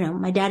my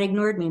dad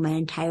ignored me my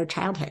entire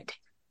childhood.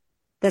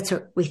 That's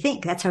what we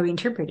think. That's how we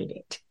interpreted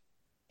it.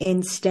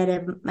 Instead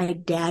of my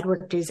dad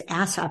worked his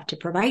ass off to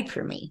provide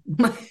for me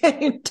my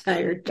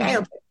entire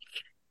childhood.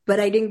 But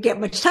I didn't get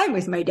much time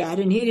with my dad,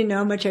 and he didn't know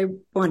how much I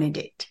wanted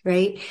it.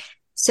 Right.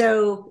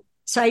 So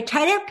I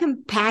try to have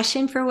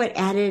compassion for what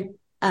added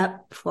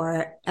up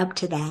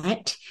to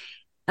that.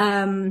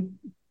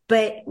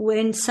 But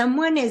when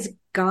someone has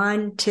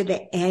gone to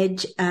the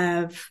edge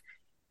of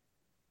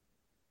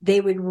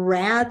they'd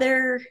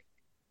rather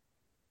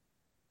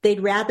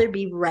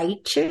be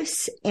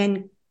righteous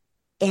and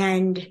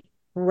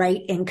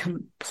write and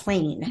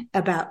complain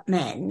about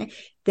men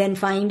than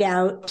find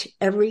out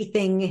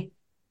everything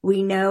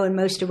we know and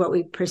most of what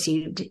we've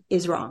perceived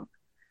is wrong.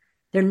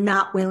 They're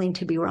not willing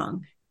to be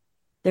wrong.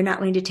 They're not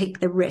willing to take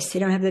the risk. They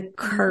don't have the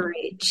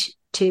courage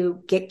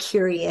to get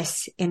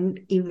curious and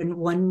even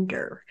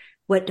wonder,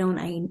 what don't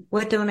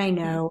I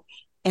know?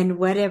 And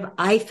what have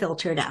I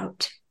filtered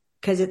out?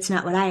 Because it's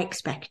not what I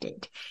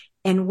expected.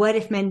 And what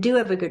if men do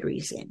have a good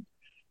reason?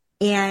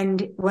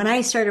 And when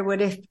I started,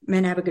 what if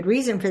men have a good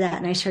reason for that?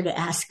 And I started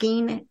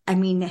asking,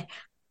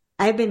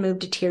 I've been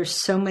moved to tears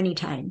so many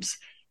times.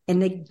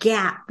 And the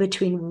gap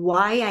between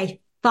why I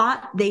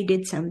thought they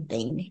did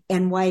something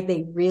and why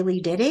they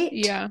really did it.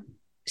 Yeah.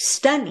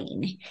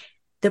 Stunning.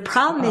 The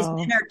problem is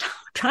men are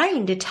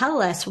trying to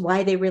tell us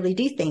why they really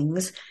do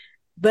things,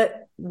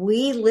 but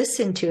we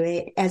listen to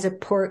it as a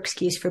poor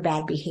excuse for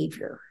bad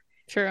behavior.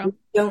 True. We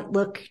don't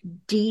look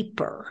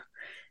deeper.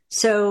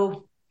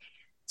 So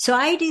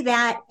I do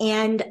that,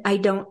 and I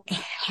don't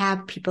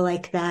have people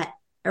like that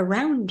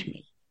around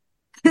me.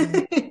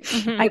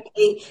 I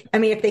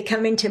mean, if they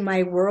come into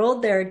my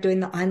world, they're doing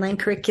the online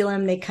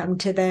curriculum. They come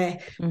to I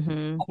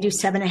do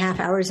 7.5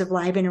 hours of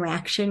live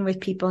interaction with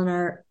people in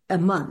a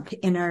month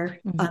in our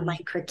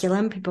online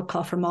curriculum. People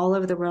call from all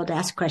over the world to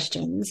ask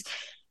questions.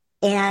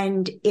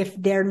 And if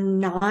they're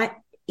not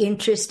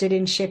interested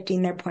in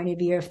shifting their point of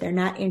view, if they're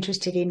not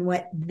interested in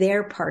what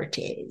their part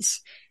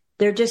is,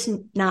 they're just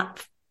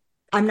not,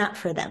 I'm not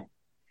for them.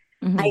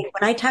 When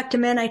I talk to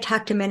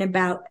men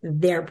about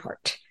their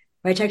part.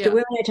 When I talk to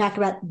women, I talk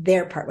about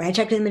their part. When I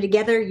talk to them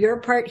together, your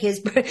part,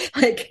 his part,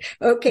 like,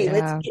 okay,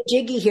 let's get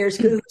jiggy here.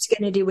 Who's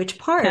going to do which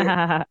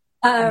part?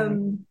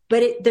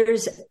 But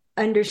there's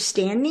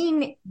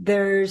understanding,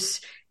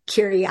 there's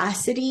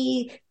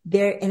curiosity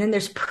there, and then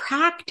there's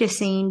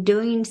practicing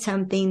doing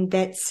something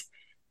that's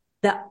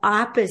the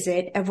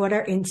opposite of what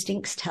our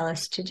instincts tell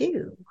us to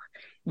do.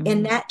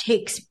 And that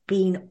takes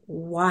being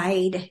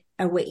wide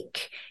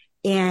awake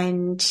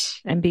and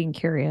being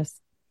curious.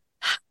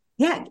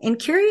 Yeah. And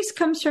curious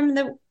comes from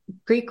the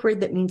Greek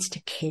word that means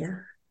to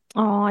care.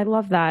 Oh, I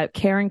love that.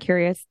 Care and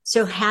curious.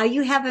 So how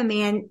you have a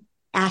man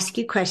ask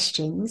you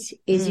questions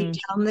is you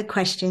tell him the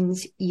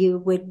questions you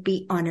would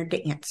be honored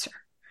to answer.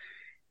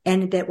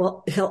 And that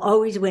he'll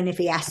always win if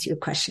he asks you a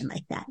question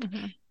like that.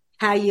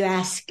 How you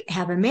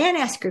have a man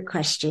ask a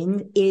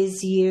question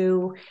is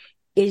you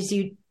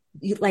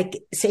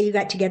like, say you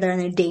got together on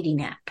a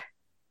dating app.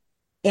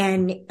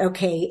 And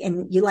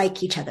you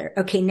like each other.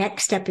 Okay,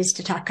 next step is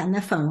to talk on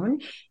the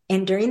phone.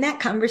 And during that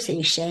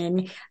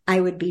conversation, I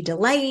would be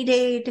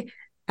delighted.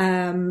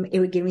 It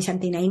would give me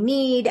something I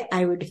need.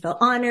 I would feel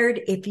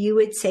honored if you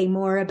would say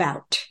more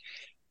about.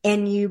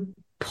 And you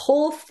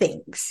pull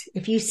things.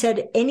 If you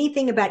said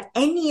anything about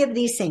any of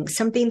these things,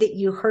 something that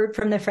you heard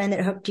from the friend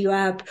that hooked you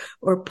up,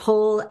 or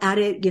pull out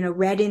it,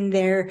 read in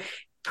their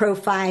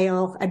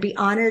profile, I'd be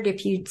honored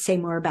if you'd say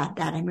more about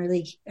that. I'm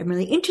really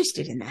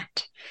interested in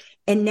that.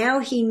 And now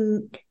he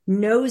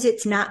knows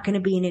it's not going to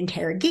be an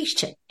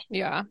interrogation.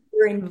 Yeah.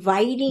 You're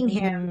inviting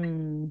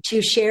him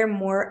to share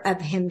more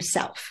of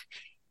himself.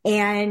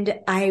 And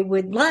I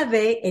would love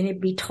it. And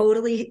it'd be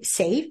totally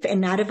safe and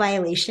not a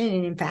violation.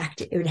 And in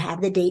fact, it would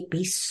have the date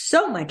be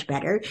so much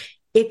better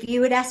if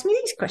you would ask me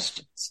these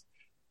questions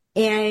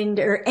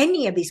or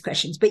any of these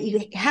questions. But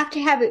you have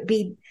to have it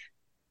be,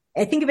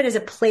 I think of it as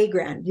a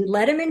playground. You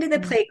let them into the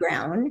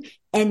playground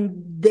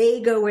and they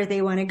go where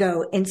they want to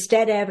go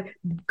instead of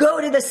go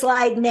to the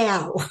slide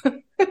now.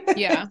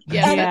 Yeah.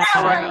 And now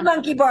we're on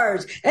monkey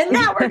bars and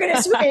now we're going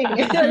to swing.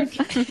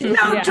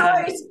 No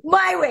choice,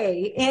 my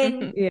way.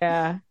 And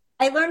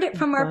I learned it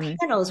from our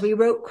panels. We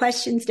wrote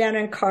questions down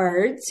on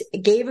cards,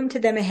 gave them to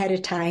them ahead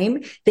of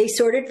time. They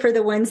sorted for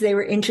the ones they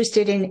were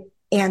interested in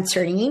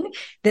answering.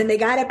 Then they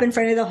got up in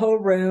front of the whole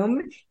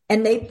room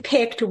and they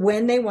picked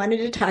when they wanted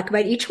to talk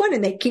about each one,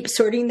 and they keep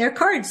sorting their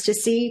cards to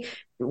see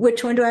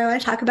which one do I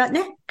want to talk about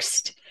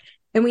next.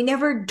 And we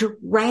never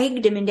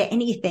dragged them into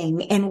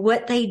anything. And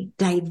what they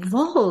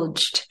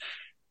divulged,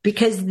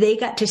 because they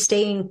got to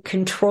stay in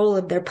control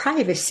of their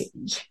privacy,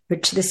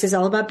 which this is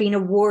all about being a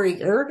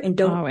warrior and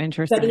don't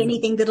study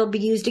anything that'll be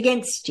used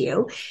against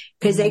you,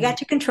 because they got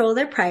to control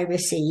their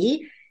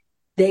privacy.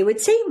 They would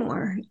say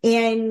more.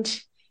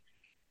 And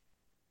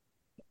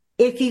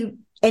if you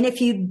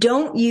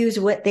don't use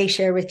what they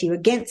share with you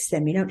against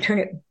them, you don't turn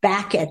it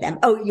back at them.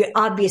 Oh,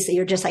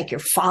 you're just like your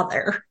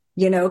father,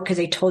 because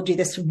they told you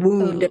this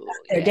wound about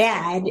their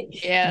dad.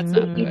 Yeah, that's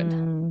not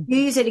good. You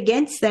use it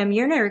against them,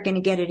 you're never going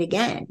to get it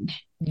again.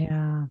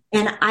 Yeah.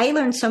 And I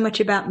learned so much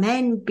about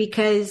men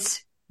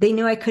because they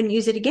knew I couldn't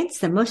use it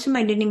against them. Most of them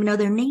I didn't even know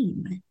their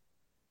name.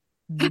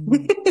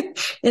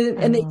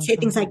 and they'd say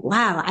things like,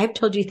 wow, I've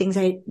told you things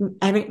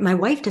my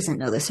wife doesn't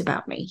know this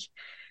about me.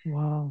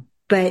 Wow.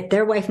 But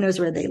their wife knows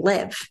where they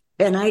live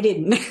and I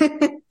didn't.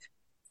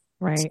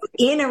 Right. So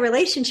in a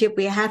relationship,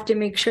 we have to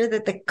make sure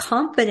that the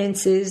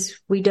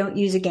confidences we don't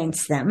use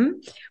against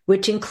them,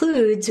 which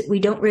includes we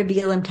don't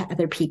reveal them to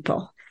other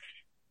people.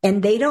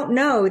 And they don't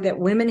know that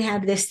women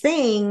have this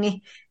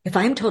thing. If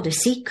I'm told a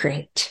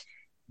secret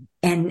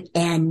and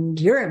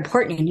you're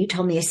important and you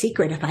told me a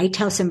secret, if I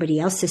tell somebody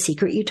else the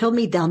secret you told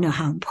me, they'll know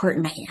how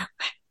important I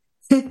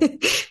am.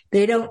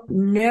 They don't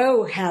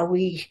know how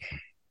we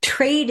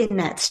trade in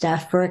that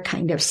stuff for a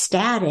kind of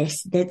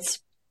status that's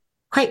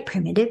quite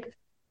primitive.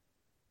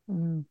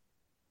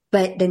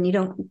 But then you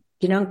don't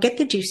get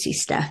the juicy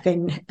stuff.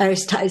 And I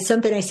was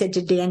something I said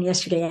to Dan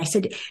yesterday. I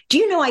said, do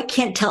you know I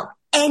can't tell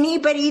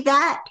anybody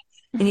that?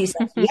 And he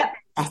said, yep,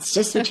 that's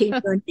just between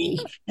you and me.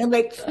 And I'm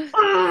like,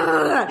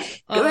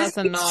 that's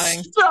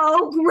annoying.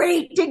 So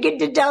great to get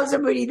to tell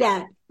somebody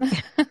that.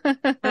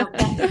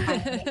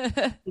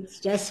 It's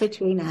just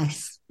between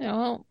us.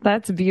 Oh,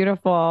 that's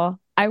beautiful.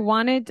 I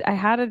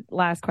had a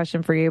last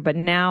question for you, but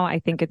now I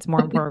think it's more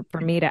important for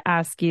me to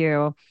ask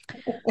you,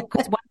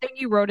 because one thing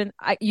you wrote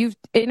you've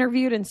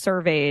interviewed and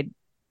surveyed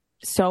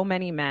so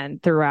many men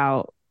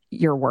throughout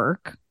your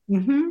work.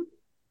 Mm-hmm.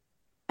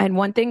 And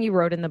one thing you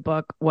wrote in the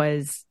book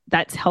was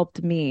that's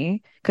helped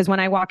me, because when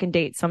I walk in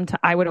dates,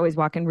 sometimes I would always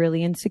walk in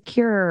really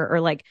insecure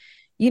or like,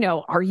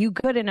 are you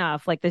good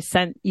enough? Like the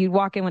sense, you'd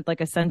walk in with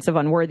like a sense of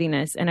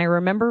unworthiness. And I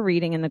remember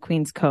reading in the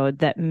Queen's Code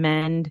that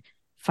men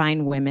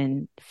find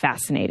women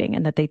fascinating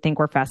and that they think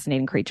we're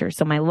fascinating creatures.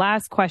 So my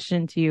last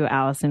question to you,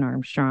 Alison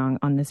Armstrong,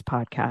 on this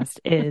podcast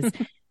is,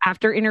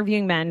 after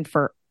interviewing men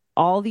for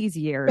all these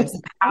years,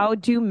 how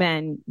do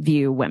men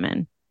view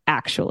women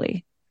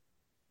actually?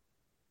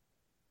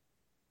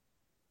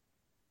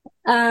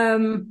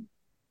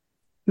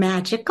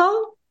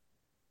 Magical,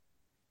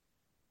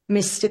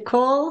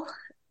 mystical,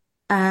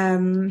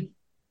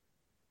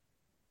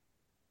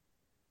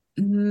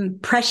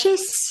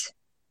 precious,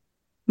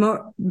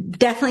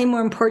 definitely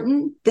more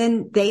important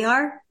than they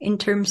are in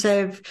terms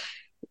of,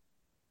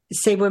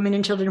 say, women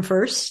and children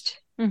first.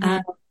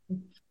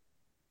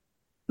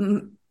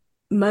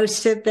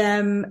 Most of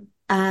them,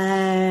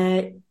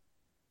 they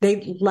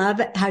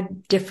love how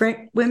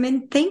different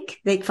women think.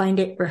 They find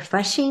it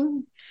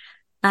refreshing.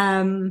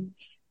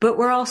 But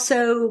we're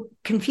also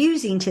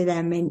confusing to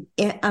them and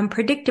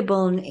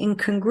unpredictable and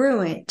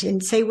incongruent,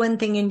 and say one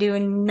thing and do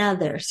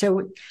another.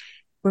 So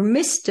we're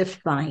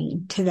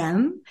mystifying to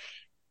them,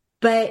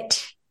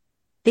 but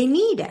they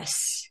need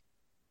us.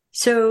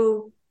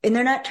 So, and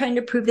they're not trying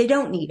to prove they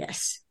don't need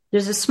us.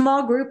 There's a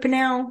small group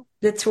now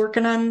that's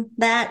working on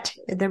that.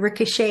 The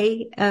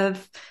ricochet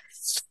of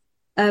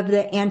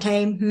the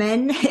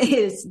anti-men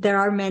is there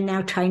are men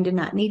now trying to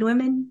not need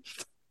women,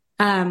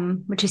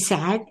 which is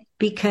sad,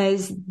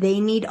 because they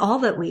need all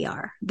that we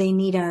are. They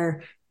need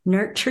our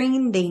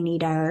nurturing. They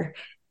need our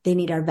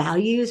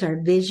values, our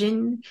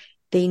vision.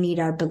 They need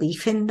our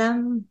belief in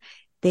them.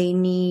 They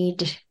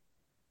need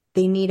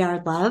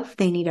our love.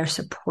 They need our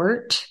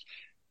support.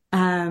 They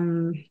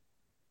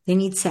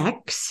need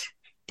sex.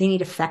 They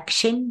need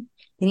affection.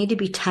 They need to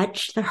be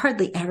touched. They're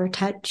hardly ever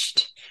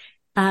touched.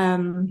 A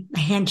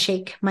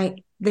handshake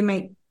they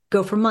might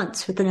go for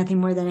months with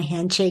nothing more than a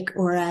handshake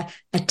or a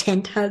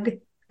tent hug.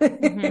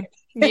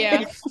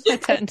 Yeah, a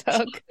tent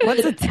hug.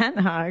 What's a tent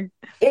hug?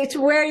 It's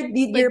where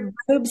your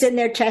boobs and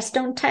their chest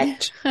don't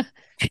touch.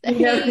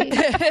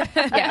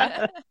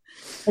 Yeah.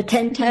 A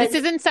tent hug. This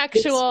isn't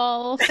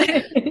sexual.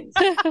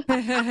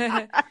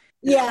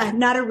 Yeah,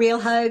 not a real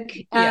hug.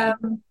 Yeah.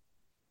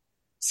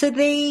 So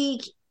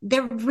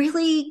they're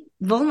really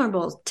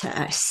vulnerable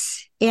to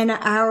us, and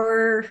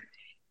our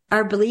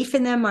belief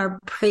in them, our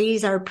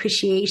praise, our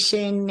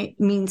appreciation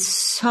means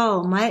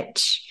so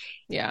much.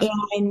 Yeah.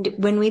 And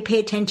when we pay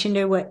attention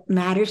to what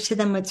matters to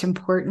them, what's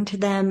important to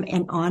them,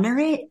 and honor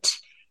it,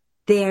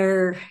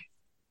 they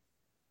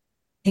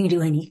can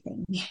do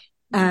anything.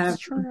 That's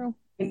true.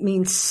 It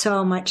means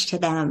so much to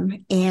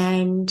them.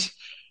 And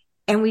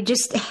we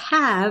just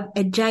have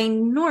a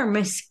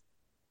ginormous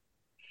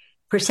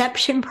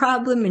perception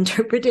problem,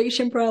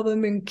 interpretation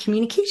problem, and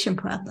communication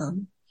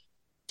problem.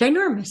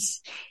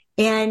 Ginormous.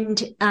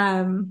 And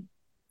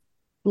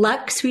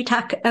Lux, we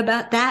talk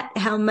about that,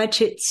 how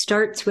much it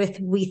starts with,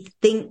 we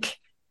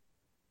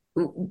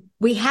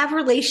have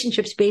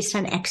relationships based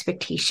on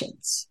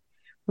expectations,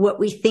 what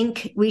we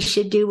think we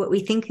should do, what we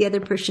think the other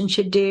person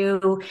should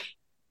do,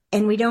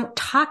 and we don't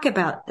talk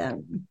about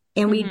them,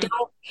 and we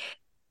don't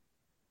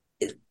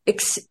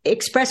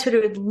express what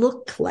it would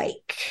look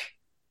like.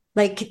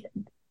 Like,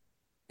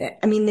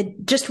 I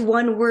mean, just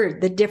one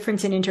word, the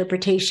difference in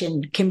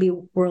interpretation can be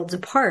worlds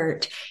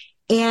apart.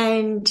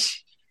 And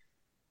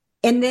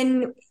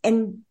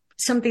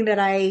something that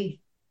I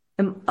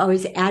am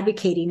always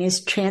advocating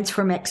is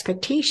transform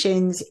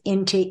expectations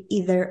into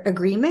either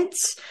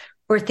agreements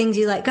or things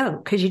you let go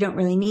because you don't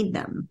really need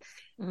them.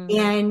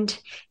 And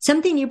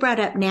something you brought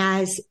up,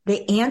 Naz,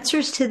 the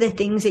answers to the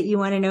things that you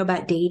want to know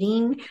about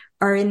dating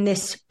are in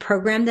this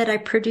program that I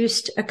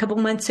produced a couple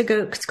months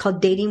ago. It's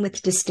called Dating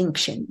with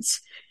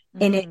Distinctions.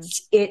 And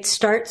it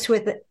starts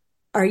with,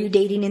 are you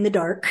dating in the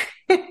dark?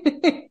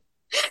 And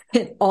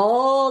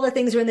all the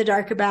things we're in the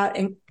dark about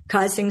and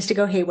cause things to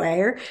go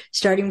haywire,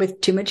 starting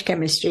with too much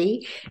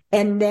chemistry.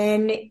 And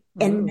then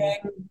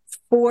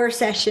 4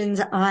 sessions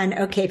on,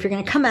 okay, if you're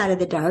going to come out of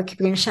the dark, if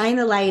you're going to shine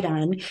the light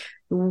on,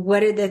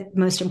 what are the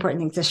most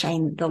important things to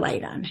shine the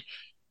light on?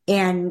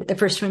 And the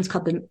first one's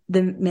called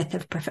the myth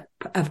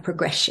of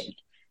progression.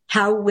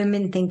 How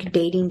women think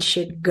dating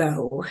should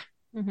go.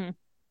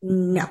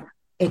 No,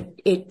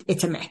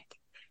 it's a myth.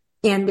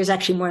 And there's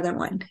actually more than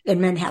one,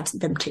 and men have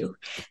them too.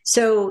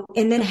 So,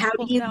 and then how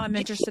do you, now I'm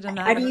interested in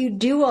that. How do you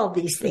do all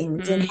these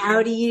things? And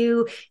how do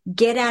you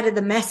get out of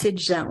the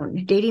message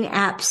zone? Dating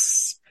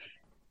apps,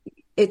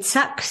 it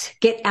sucks.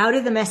 Get out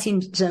of the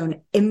message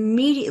zone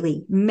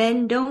immediately.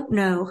 Men don't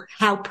know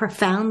how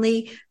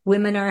profoundly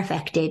women are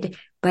affected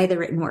by the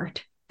written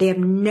word. They have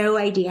no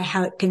idea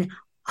how it can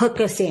hook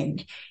us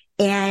in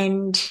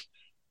and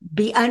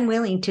be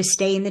unwilling to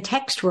stay in the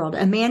text world.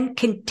 A man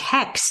can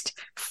text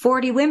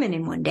 40 women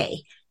in one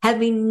day,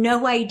 having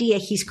no idea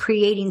he's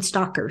creating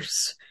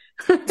stalkers.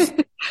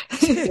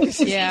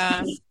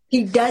 Yeah.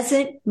 He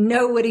doesn't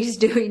know what he's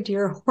doing to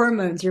your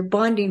hormones, your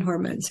bonding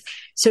hormones.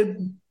 So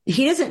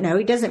he doesn't know.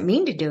 He doesn't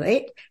mean to do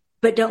it,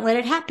 but don't let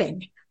it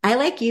happen. I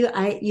like you.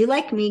 You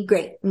like me.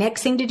 Great.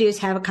 Next thing to do is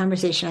have a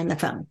conversation on the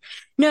phone.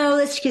 No,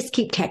 let's just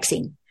keep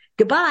texting.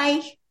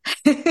 goodbye.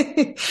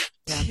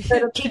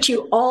 It'll teach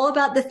you all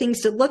about the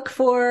things to look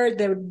for,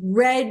 the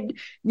red,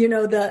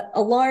 the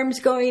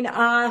alarms going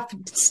off,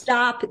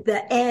 stop,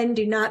 the end,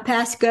 do not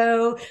pass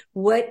go,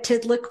 what to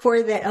look for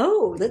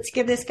let's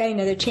give this guy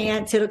another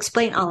chance. It'll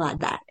explain all of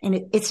that.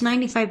 And it's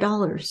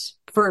 $95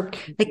 for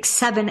like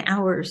 7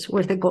 hours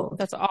worth of gold.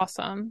 That's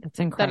awesome. That's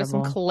incredible. That is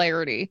some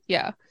clarity.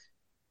 Yeah.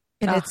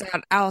 And it's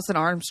at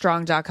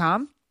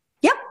AlisonArmstrong.com.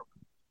 Yep.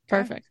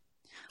 Perfect.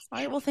 All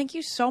right. Well, thank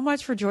you so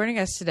much for joining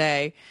us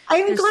today.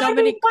 I'm glad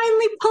we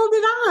finally pulled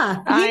it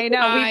off. I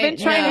know. We've been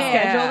trying to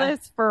schedule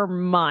this for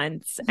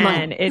months.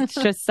 And it's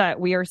just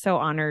that we are so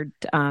honored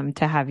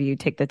to have you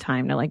take the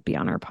time to be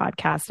on our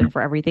podcast and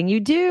for everything you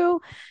do.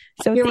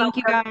 So thank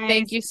you guys.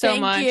 Thank you so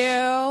much. Thank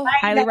you.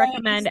 Highly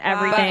recommend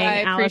everything.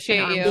 I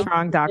appreciate you.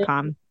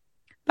 AlisonArmstrong.com.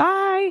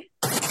 Bye.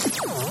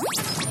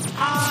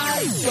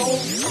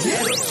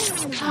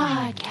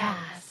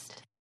 Podcast.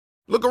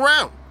 Look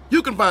around.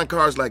 You can find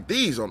cars like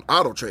these on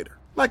AutoTrader,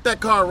 like that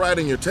car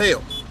riding your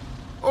tail.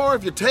 Or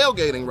if you're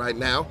tailgating right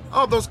now,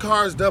 all those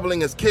cars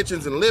doubling as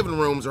kitchens and living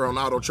rooms are on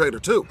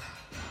AutoTrader too.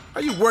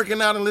 Are you working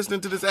out and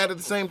listening to this ad at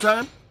the same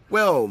time?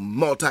 Well,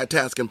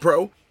 multitasking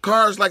pro,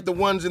 cars like the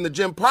ones in the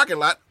gym parking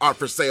lot are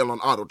for sale on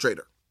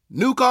AutoTrader.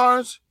 New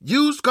cars,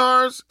 used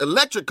cars,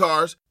 electric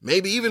cars,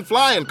 maybe even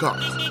flying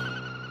cars.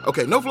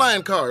 Okay, no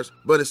flying cars,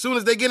 but as soon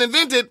as they get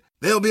invented,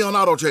 they'll be on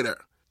AutoTrader.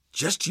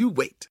 Just you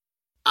wait.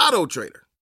 AutoTrader.